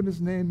 That's what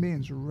his name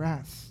means,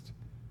 rest.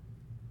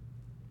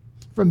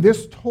 From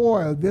this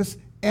toil, this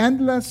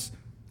endless,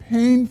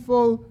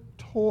 painful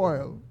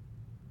toil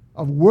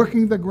of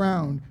working the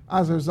ground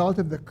as a result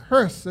of the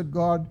curse that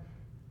God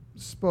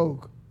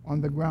spoke on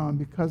the ground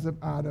because of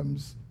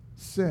Adam's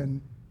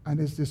sin and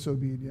his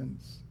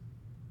disobedience.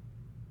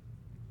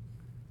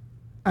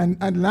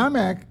 And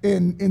Lamech,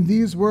 in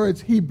these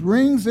words, he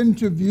brings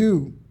into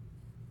view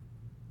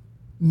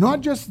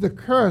not just the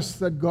curse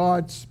that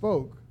God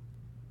spoke,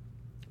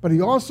 but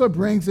he also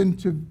brings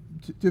into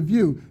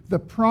view the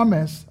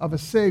promise of a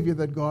Savior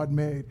that God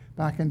made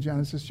back in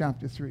Genesis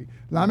chapter 3.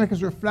 Lamech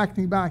is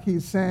reflecting back.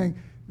 He's saying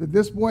that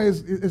this boy,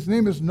 his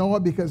name is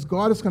Noah because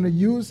God is going to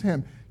use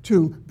him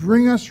to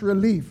bring us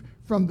relief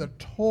from the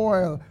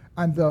toil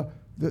and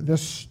the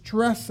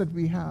stress that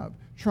we have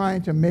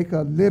trying to make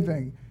a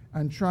living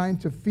and trying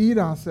to feed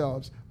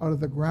ourselves out of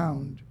the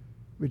ground,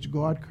 which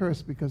God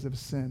cursed because of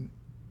sin.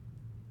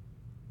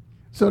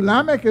 So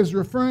Lamech is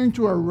referring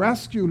to a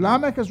rescue.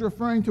 Lamech is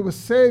referring to a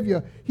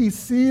Savior. He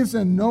sees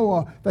in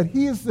Noah that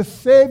he is the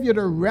Savior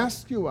to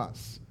rescue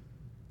us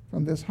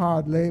from this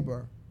hard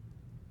labor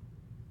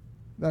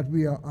that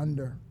we are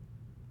under.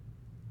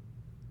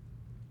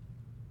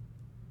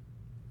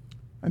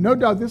 And no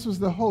doubt this was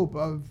the hope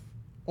of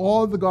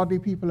all the godly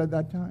people at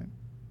that time.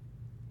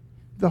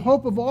 The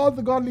hope of all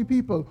the godly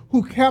people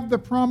who kept the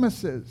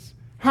promises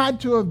had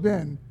to have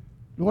been,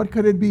 Lord,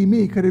 could it be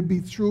me? Could it be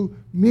through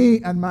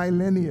me and my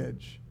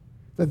lineage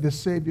that the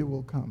Savior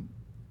will come?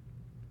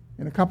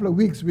 In a couple of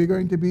weeks, we're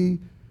going to be,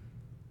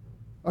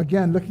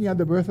 again, looking at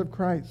the birth of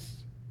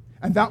Christ.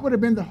 And that would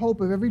have been the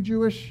hope of every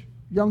Jewish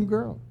young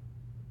girl.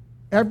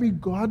 Every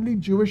godly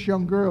Jewish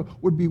young girl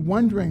would be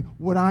wondering,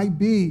 would I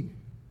be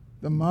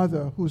the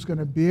mother who's going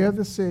to bear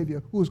the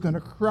Savior, who's going to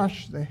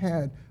crush the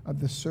head of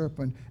the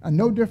serpent? And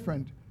no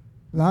different,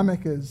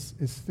 Lamech is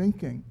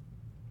thinking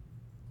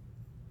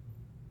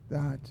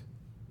that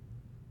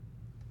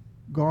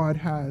God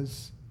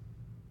has,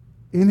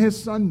 in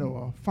his son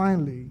Noah,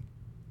 finally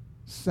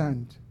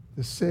sent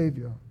the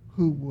Savior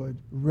who would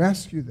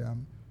rescue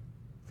them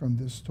from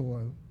this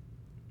toil.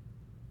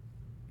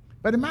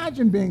 But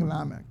imagine being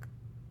Lamech.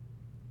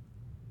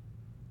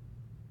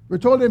 We're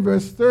told in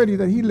verse 30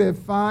 that he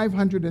lived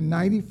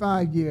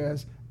 595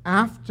 years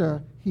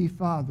after he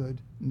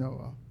fathered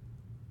Noah.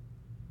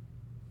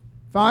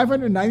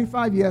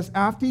 595 years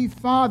after he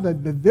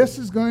fathered that this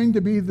is going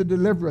to be the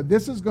deliverer.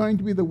 This is going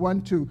to be the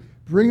one to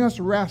bring us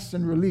rest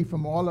and relief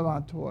from all of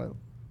our toil.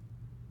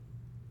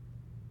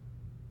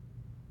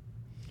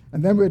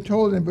 And then we're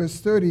told in verse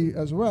 30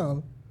 as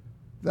well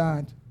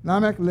that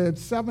Lamech lived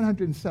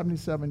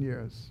 777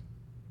 years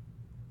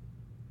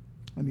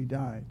and he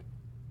died.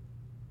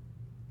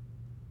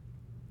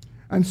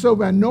 And so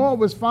when Noah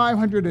was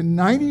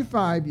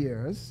 595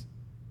 years,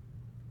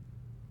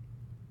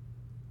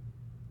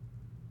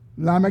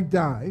 Lamech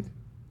died.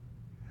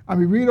 And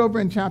we read over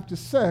in chapter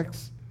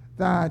 6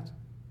 that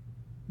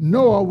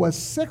Noah was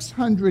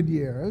 600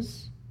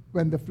 years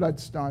when the flood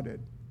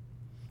started.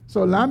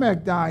 So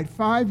Lamech died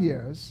 5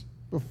 years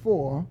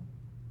before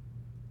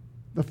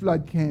the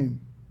flood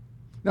came.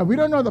 Now, we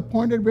don't know the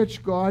point at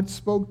which God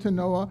spoke to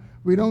Noah.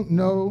 We don't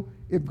know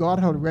if God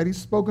had already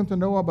spoken to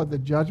Noah about the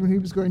judgment he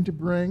was going to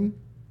bring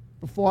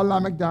before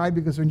Lamech died,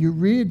 because when you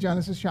read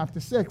Genesis chapter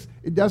 6,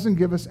 it doesn't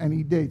give us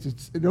any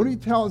dates. It only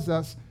tells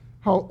us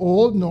how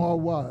old Noah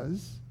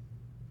was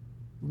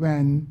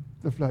when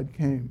the flood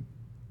came.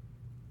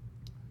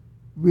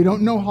 We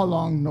don't know how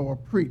long Noah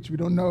preached. We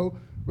don't know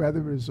whether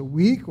it was a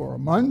week or a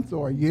month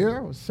or a year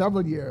or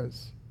several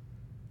years.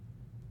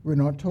 We're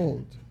not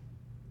told.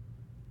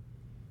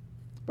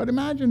 But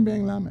imagine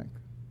being Lamech.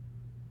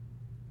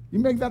 You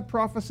make that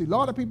prophecy. A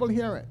lot of people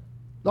hear it.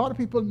 A lot of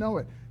people know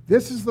it.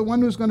 This is the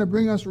one who's going to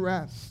bring us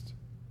rest.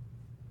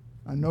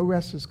 and no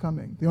rest is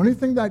coming. The only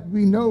thing that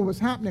we know was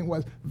happening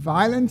was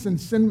violence and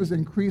sin was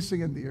increasing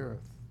in the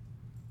earth.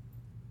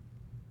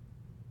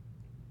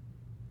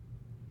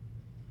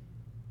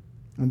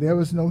 And there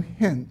was no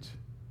hint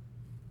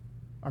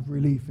of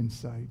relief in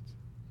sight.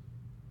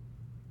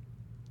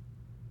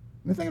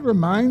 And I think it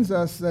reminds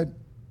us that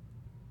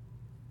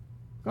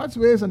God's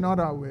ways are not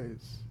our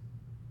ways.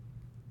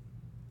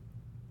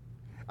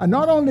 And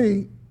not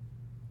only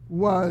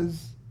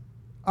was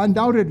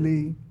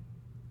undoubtedly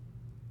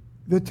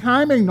the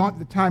timing not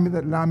the timing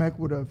that Lamech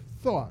would have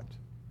thought,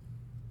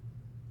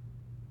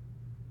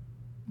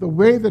 the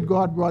way that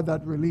God brought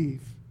that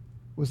relief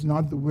was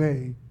not the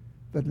way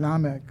that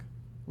Lamech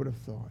would have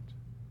thought.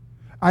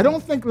 I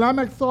don't think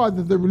Lamech thought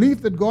that the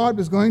relief that God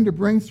was going to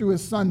bring through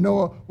his son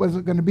Noah was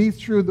going to be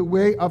through the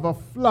way of a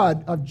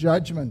flood of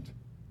judgment.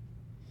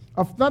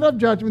 A flood of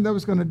judgment that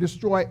was going to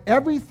destroy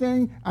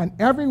everything and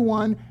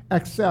everyone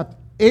except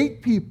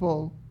 8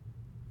 people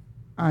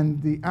and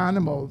the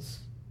animals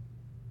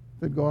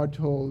that God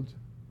told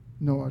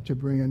Noah to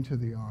bring into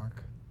the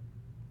ark.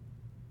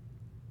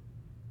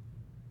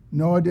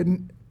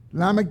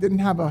 Lamech didn't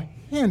have a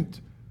hint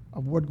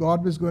of what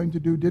God was going to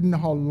do, didn't know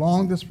how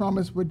long this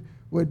promise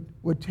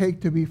would take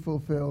to be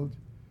fulfilled.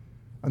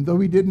 And though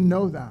he didn't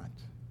know that,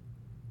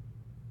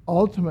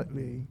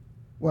 ultimately,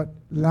 what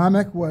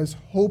Lamech was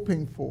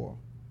hoping for,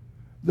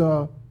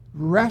 the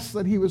rest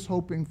that he was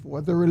hoping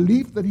for, the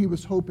relief that he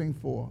was hoping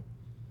for,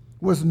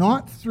 was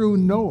not through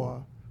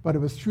Noah, but it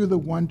was through the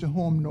one to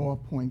whom Noah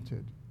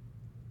pointed.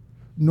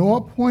 Noah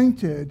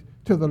pointed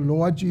to the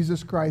Lord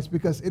Jesus Christ,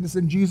 because it is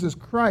in Jesus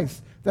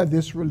Christ that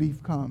this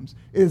relief comes.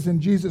 It is in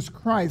Jesus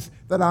Christ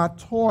that our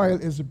toil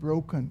is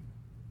broken.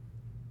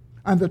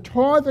 And the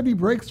toil that he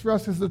breaks for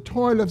us is the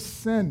toil of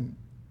sin.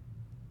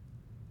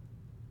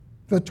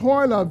 The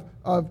toil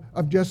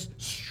of just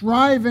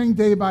striving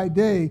day by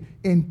day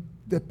in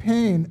the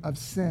pain of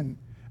sin.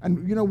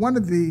 And you know, one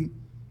of the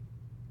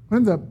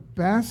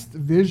best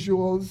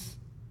visuals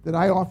that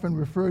I often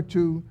refer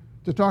to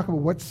talk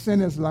about what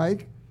sin is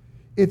like,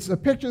 it's a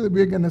picture that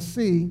we're going to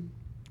see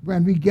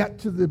when we get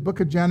to the book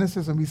of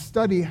Genesis and we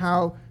study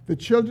how the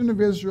children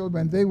of Israel,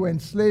 when they were in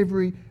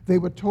slavery, they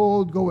were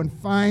told, go and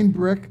find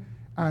brick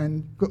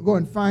and go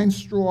and find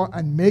straw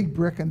and make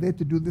brick, and they had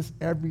to do this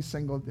every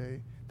single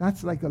day.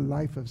 That's like a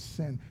life of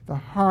sin. The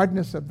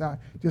hardness of that.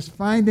 Just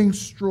finding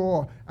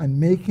straw and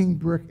making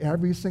brick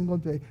every single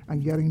day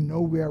and getting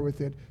nowhere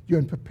with it. You're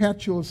in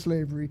perpetual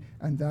slavery,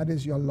 and that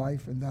is your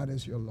life and that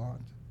is your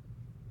lot.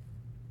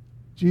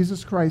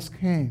 Jesus Christ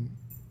came,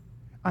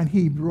 and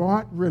he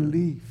brought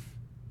relief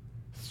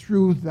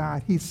through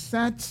that. He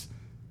sets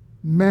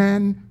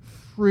men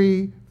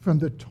free from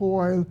the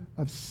toil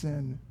of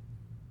sin.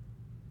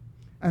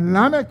 And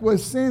Lamech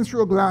was seeing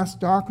through a glass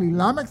darkly.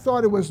 Lamech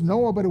thought it was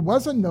Noah, but it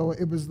wasn't Noah.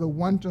 It was the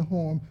one to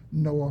whom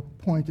Noah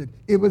pointed.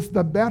 It was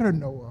the better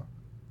Noah,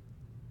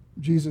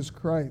 Jesus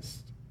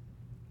Christ,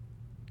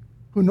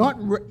 who not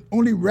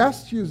only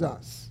rescues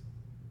us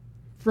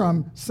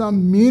from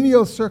some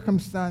menial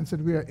circumstance that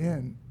we are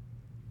in,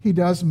 he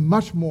does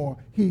much more.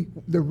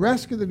 The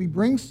rescue that he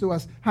brings to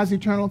us has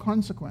eternal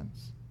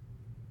consequence.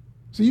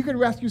 So you could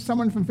rescue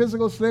someone from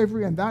physical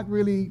slavery, and that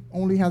really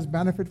only has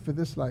benefit for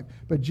this life.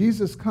 But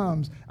Jesus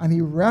comes, and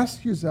he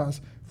rescues us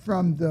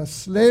from the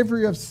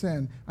slavery of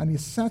sin, and he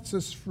sets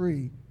us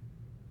free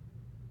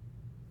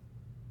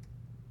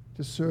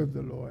to serve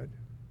the Lord.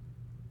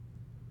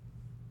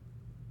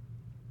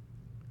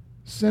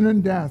 Sin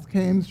and death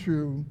came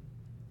through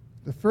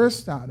the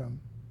first Adam.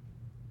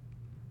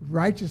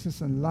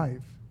 Righteousness and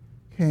life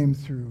came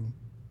through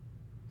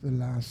the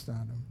last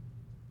Adam,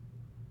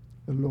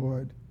 the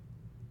Lord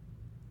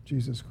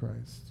Jesus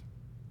Christ.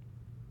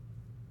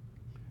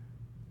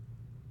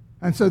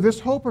 And so this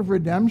hope of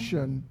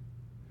redemption,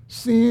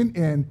 seen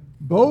in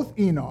both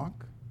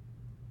Enoch,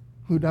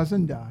 who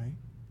doesn't die,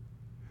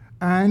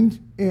 and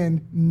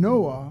in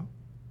Noah,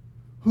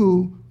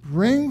 who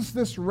brings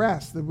this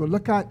rest that we'll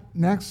look at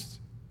next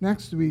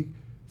week,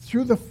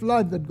 through the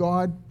flood that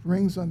God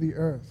brings on the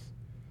earth.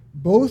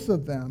 Both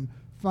of them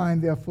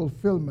find their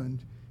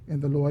fulfillment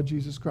in the Lord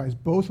Jesus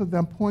Christ. Both of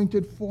them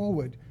pointed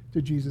forward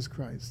to Jesus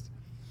Christ.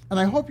 And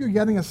I hope you're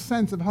getting a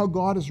sense of how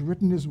God has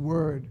written his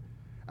word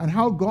and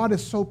how God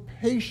is so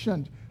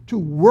patient to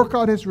work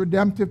out his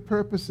redemptive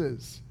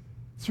purposes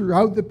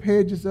throughout the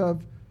pages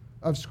of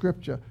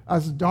Scripture.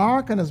 As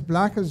dark and as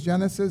black as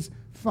Genesis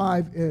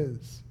 5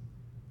 is,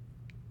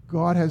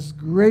 God has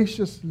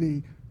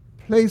graciously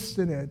placed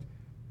in it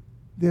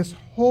this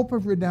hope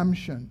of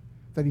redemption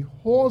that he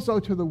holds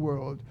out to the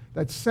world,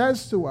 that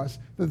says to us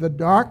that the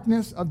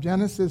darkness of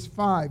Genesis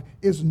 5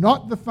 is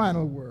not the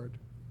final word.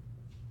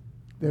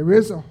 There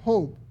is a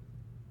hope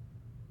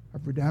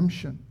of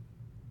redemption.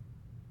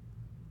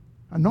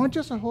 And not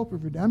just a hope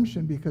of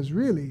redemption, because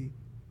really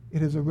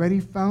it has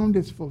already found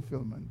its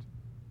fulfillment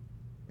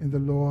in the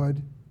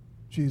Lord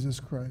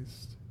Jesus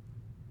Christ.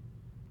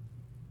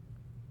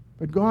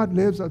 But God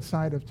lives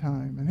outside of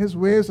time, and his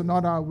ways are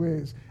not our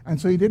ways.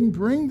 And so he didn't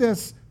bring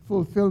this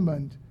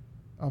fulfillment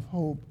of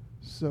hope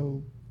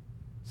so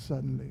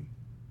suddenly.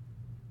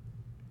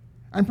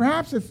 And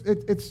perhaps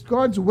it's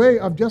God's way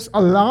of just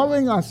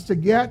allowing us to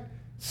get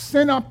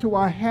sin up to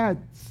our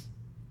heads.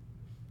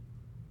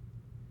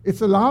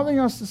 It's allowing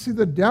us to see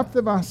the depth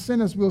of our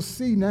sin, as we'll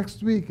see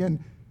next week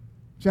in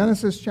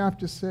Genesis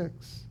chapter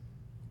 6,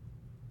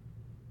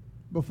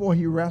 before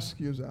he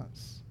rescues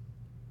us.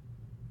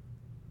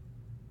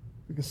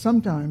 Because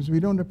sometimes we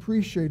don't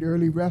appreciate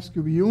early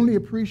rescue. We only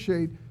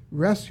appreciate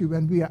rescue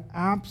when we are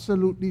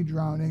absolutely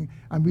drowning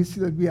and we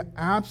see that we are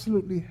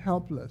absolutely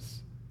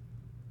helpless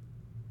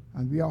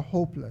and we are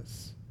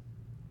hopeless.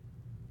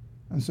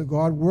 And so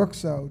God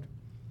works out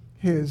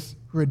his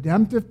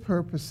redemptive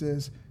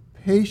purposes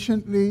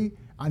patiently,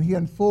 and he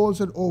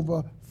unfolds it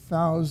over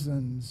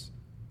thousands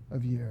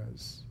of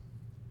years.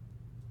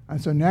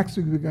 And so next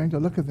week we're going to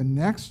look at the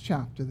next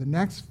chapter, the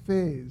next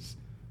phase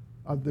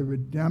of the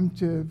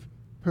redemptive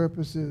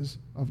purposes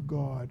of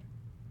God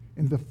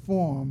in the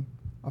form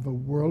of a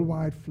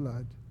worldwide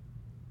flood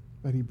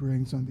that he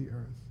brings on the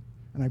earth.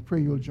 And I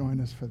pray you'll join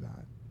us for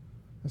that.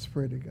 Let's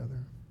pray together.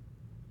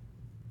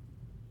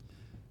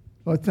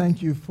 Lord,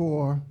 thank you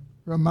for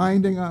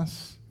reminding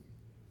us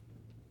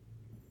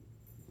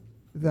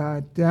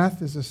that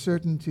death is a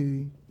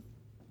certainty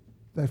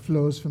that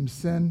flows from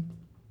sin,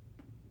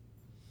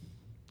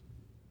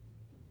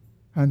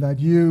 and that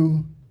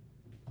you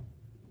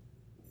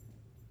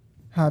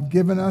have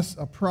given us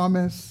a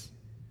promise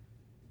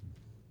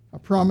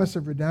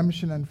of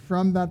redemption, and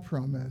from that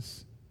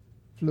promise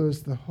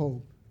flows the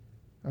hope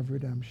of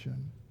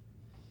redemption.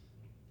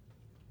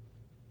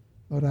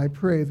 Lord, I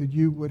pray that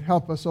you would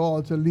help us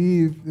all to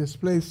leave this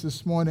place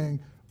this morning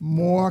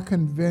more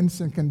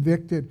convinced and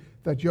convicted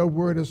that your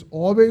word is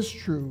always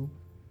true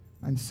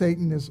and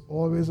Satan is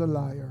always a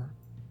liar.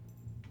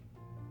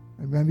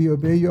 And when we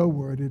obey your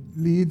word, it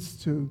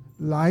leads to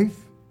life.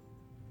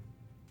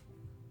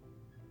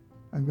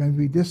 And when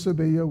we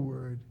disobey your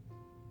word,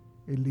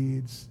 it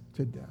leads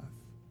to death.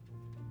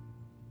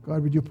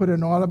 God, would you put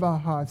in all of our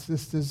hearts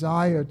this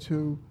desire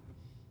to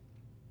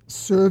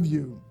serve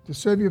you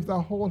with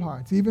our whole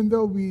hearts, even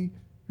though we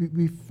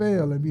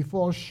fail and we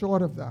fall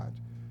short of that.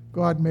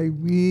 God, may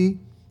we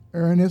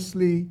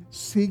earnestly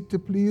seek to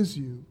please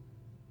you,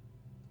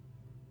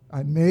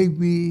 and may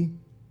we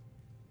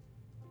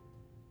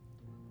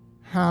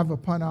have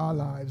upon our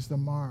lives the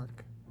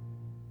mark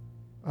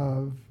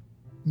of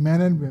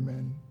men and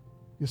women,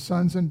 your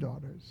sons and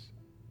daughters,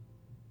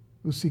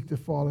 who seek to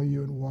follow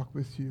you and walk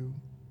with you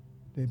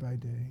day by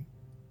day.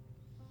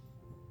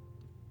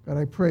 God,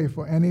 I pray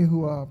for any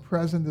who are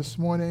present this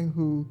morning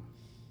who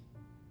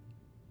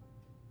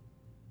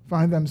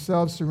find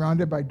themselves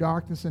surrounded by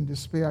darkness and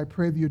despair. I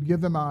pray that you'd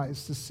give them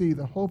eyes to see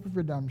the hope of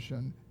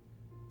redemption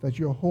that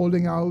you're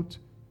holding out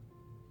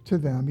to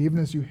them, even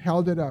as you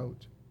held it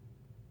out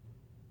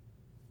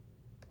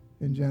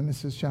in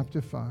Genesis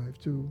chapter 5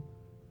 to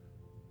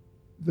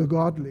the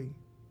godly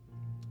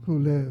who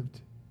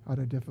lived at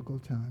a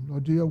difficult time.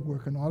 Lord, do your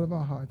work in all of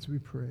our hearts, we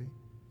pray.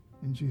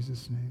 In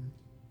Jesus' name,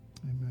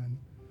 amen.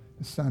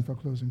 Let's stand for a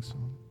closing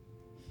song.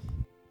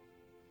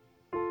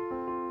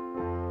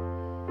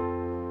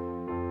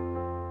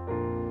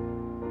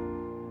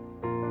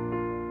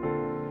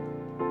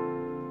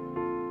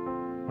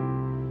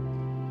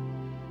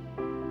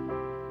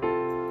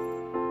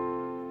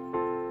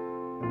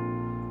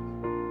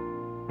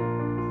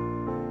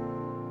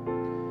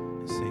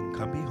 Sing,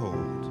 come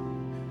behold.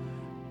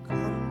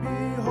 Come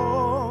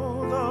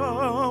behold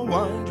the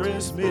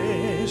wondrous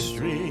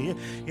mystery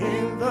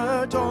in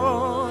the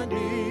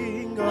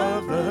dawning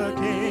of the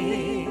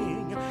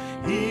King.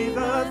 He,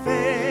 the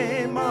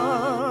fame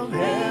of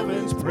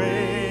heaven's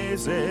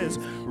praises,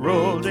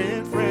 rolled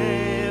in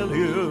frail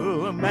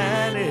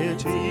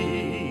humanity.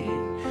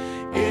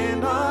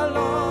 In our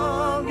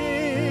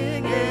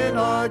longing, in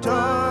our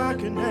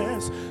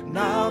darkness,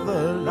 now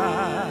the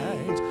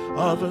light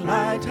of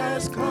light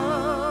has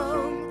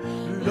come.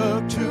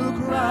 Look to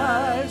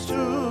Christ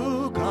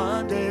who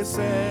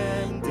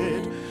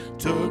condescended,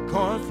 took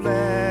on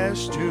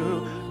flesh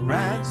to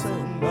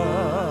ransom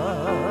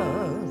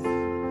us.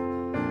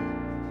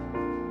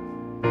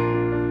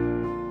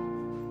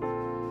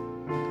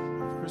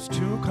 Verse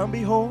 2, come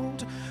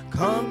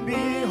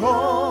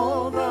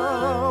behold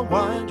the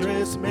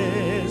wondrous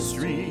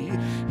mystery.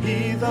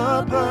 He,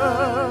 the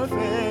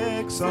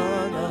perfect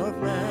Son of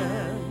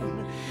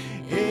Man,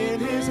 in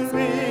his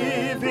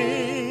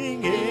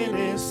living, in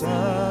his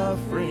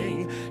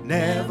suffering,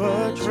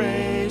 never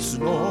trace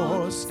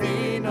nor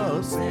stain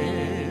of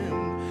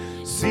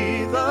sin.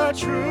 See the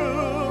true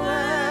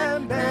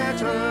and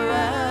better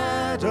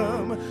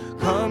Adam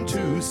come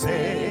to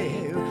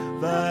save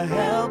the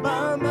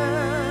hell-bound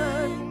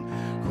man.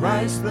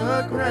 Christ,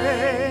 the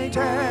great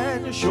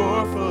and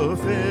sure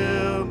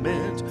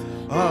fulfillment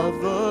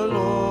of the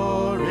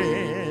law,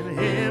 in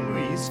him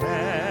we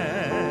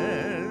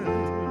stand.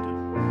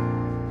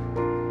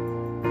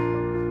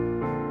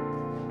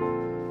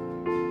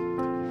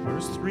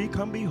 Verse 3,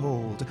 come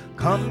behold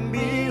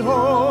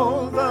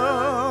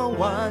the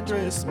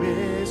wondrous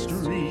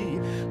mystery,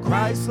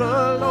 Christ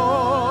the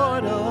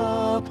Lord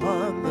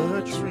upon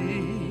the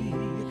tree.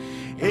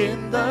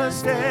 In the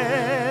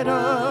stead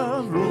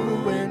of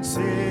ruined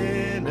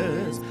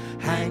sinners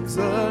hangs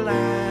the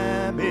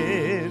Lamb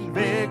in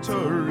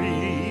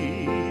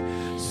victory.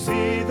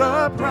 See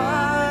the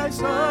price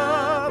of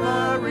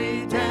our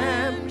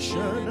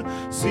redemption.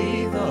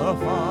 See the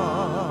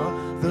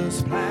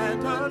Father's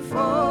plan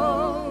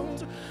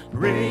unfold,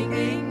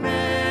 bringing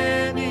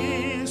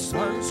many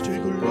sons to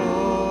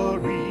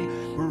glory,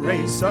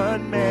 grace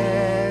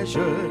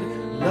unmeasured,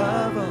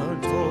 love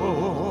untold.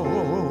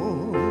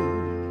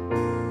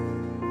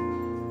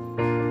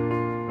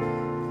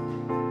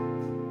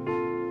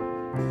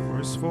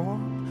 Verse 4,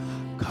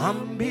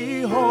 come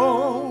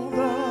behold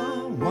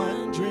the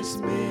wondrous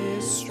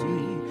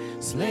mystery,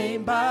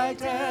 slain by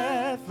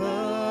death,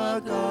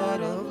 the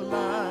God of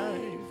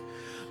life.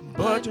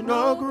 But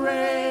no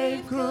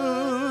grave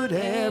could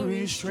ever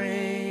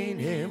restrain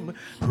him.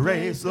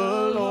 Praise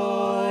the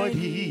Lord,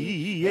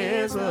 he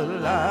is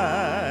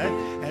alive.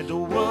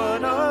 And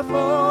what a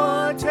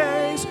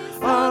foretaste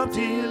of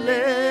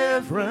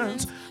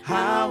deliverance,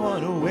 how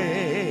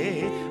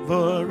unwavering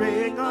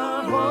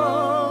our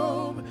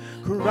hope.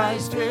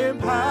 Christ in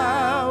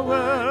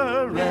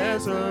power,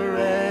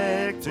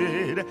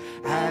 resurrected,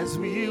 as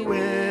we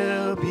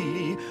will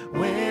be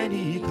when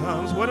he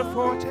comes. What a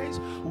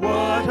foretaste,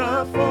 what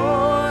a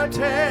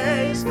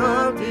foretaste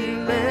of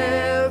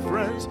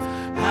deliverance,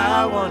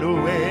 how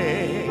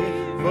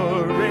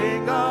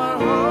unwavering our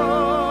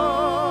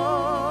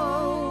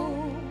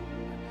hope.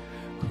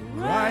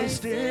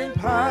 Christ in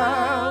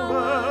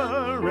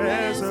power,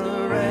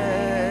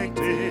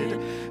 resurrected,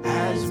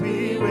 as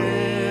we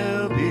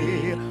will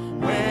be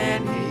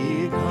when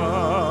he comes.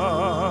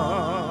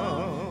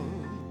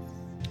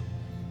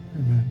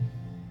 Amen.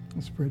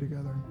 Let's pray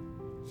together.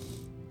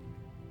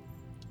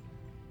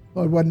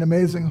 Lord, what an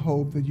amazing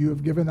hope that you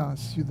have given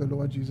us through the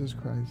Lord Jesus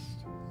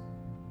Christ.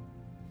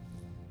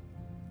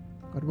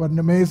 God, what an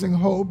amazing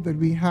hope that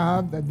we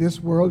have that this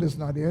world is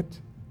not it.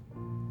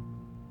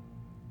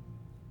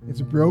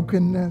 Its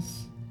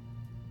brokenness,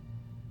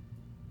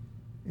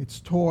 its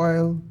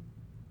toil,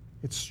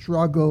 its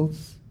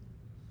struggles,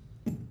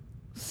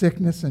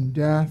 sickness and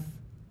death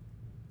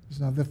is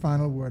not the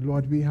final word.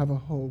 Lord, we have a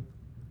hope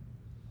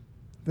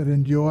that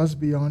endures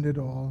beyond it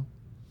all,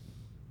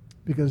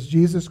 because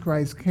Jesus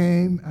Christ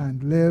came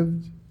and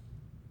lived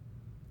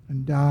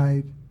and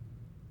died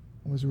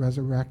and was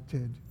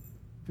resurrected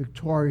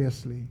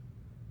victoriously,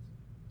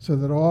 so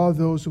that all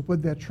those who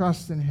put their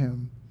trust in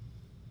him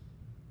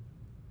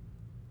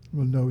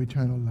will know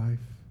eternal life.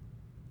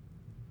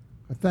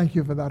 I thank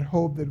you for that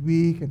hope that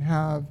we can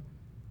have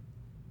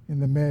in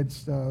the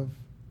midst of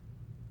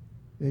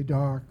a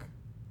dark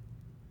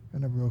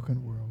and a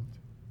broken world.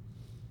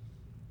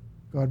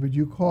 God, would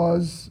you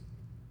cause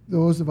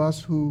those of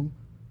us who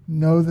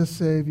know the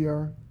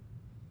Savior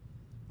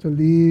to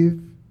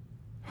leave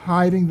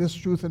hiding this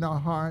truth in our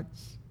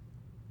hearts,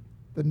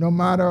 that no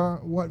matter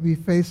what we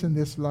face in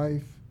this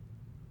life,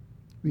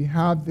 we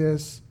have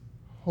this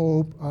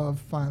hope of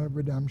final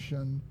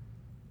redemption,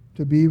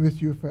 to be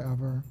with you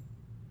forever.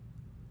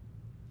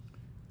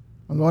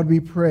 And Lord, we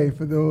pray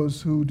for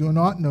those who do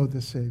not know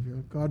the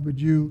Savior. God, would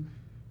you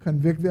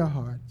convict their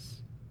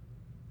hearts?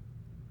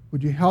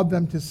 Would you help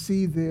them to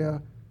see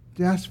their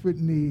desperate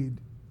need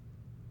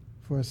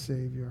for a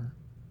Savior?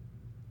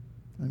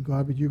 And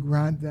God, would you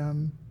grant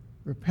them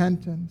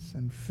repentance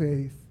and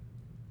faith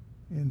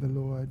in the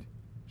Lord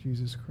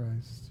Jesus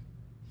Christ.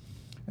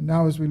 And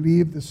now as we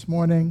leave this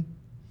morning,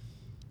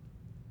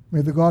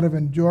 may the God of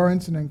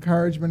endurance and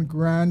encouragement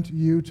grant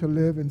you to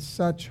live in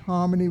such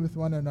harmony with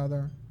one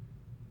another,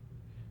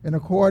 in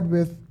accord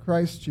with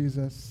Christ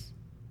Jesus,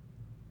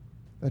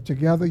 that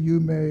together you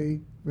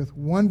may with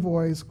one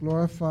voice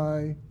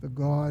glorify the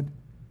God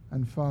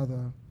and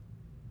Father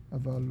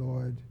of our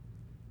Lord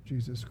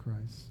Jesus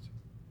Christ.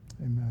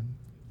 Amen.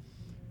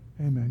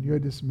 Amen. You're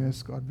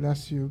dismissed. God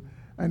bless you.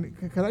 And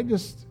can I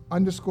just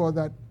underscore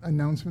that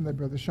announcement that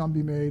Brother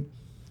Shambi made?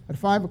 At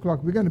 5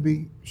 o'clock, we're going to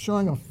be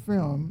showing a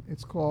film.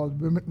 It's called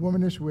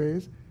Womanish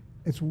Ways.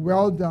 It's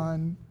well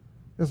done.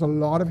 There's a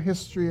lot of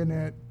history in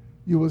it.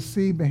 You will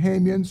see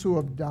Bahamians who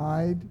have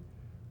died,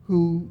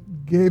 who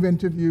gave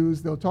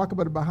interviews. They'll talk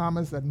about the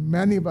Bahamas that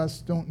many of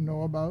us don't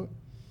know about.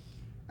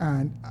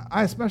 And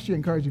I especially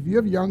encourage, if you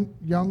have young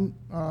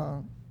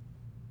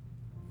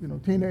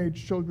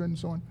teenage children and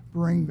so on,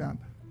 bring them.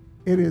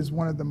 It is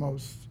one of the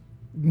most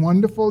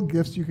wonderful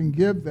gifts you can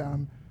give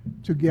them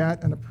to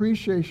get an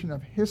appreciation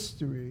of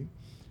history.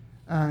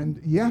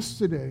 And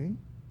yesterday,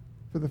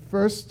 for the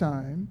first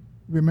time,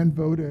 women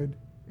voted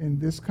in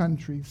this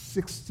country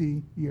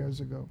 60 years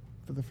ago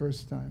for the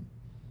first time.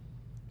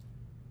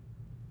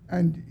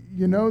 And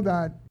you know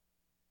that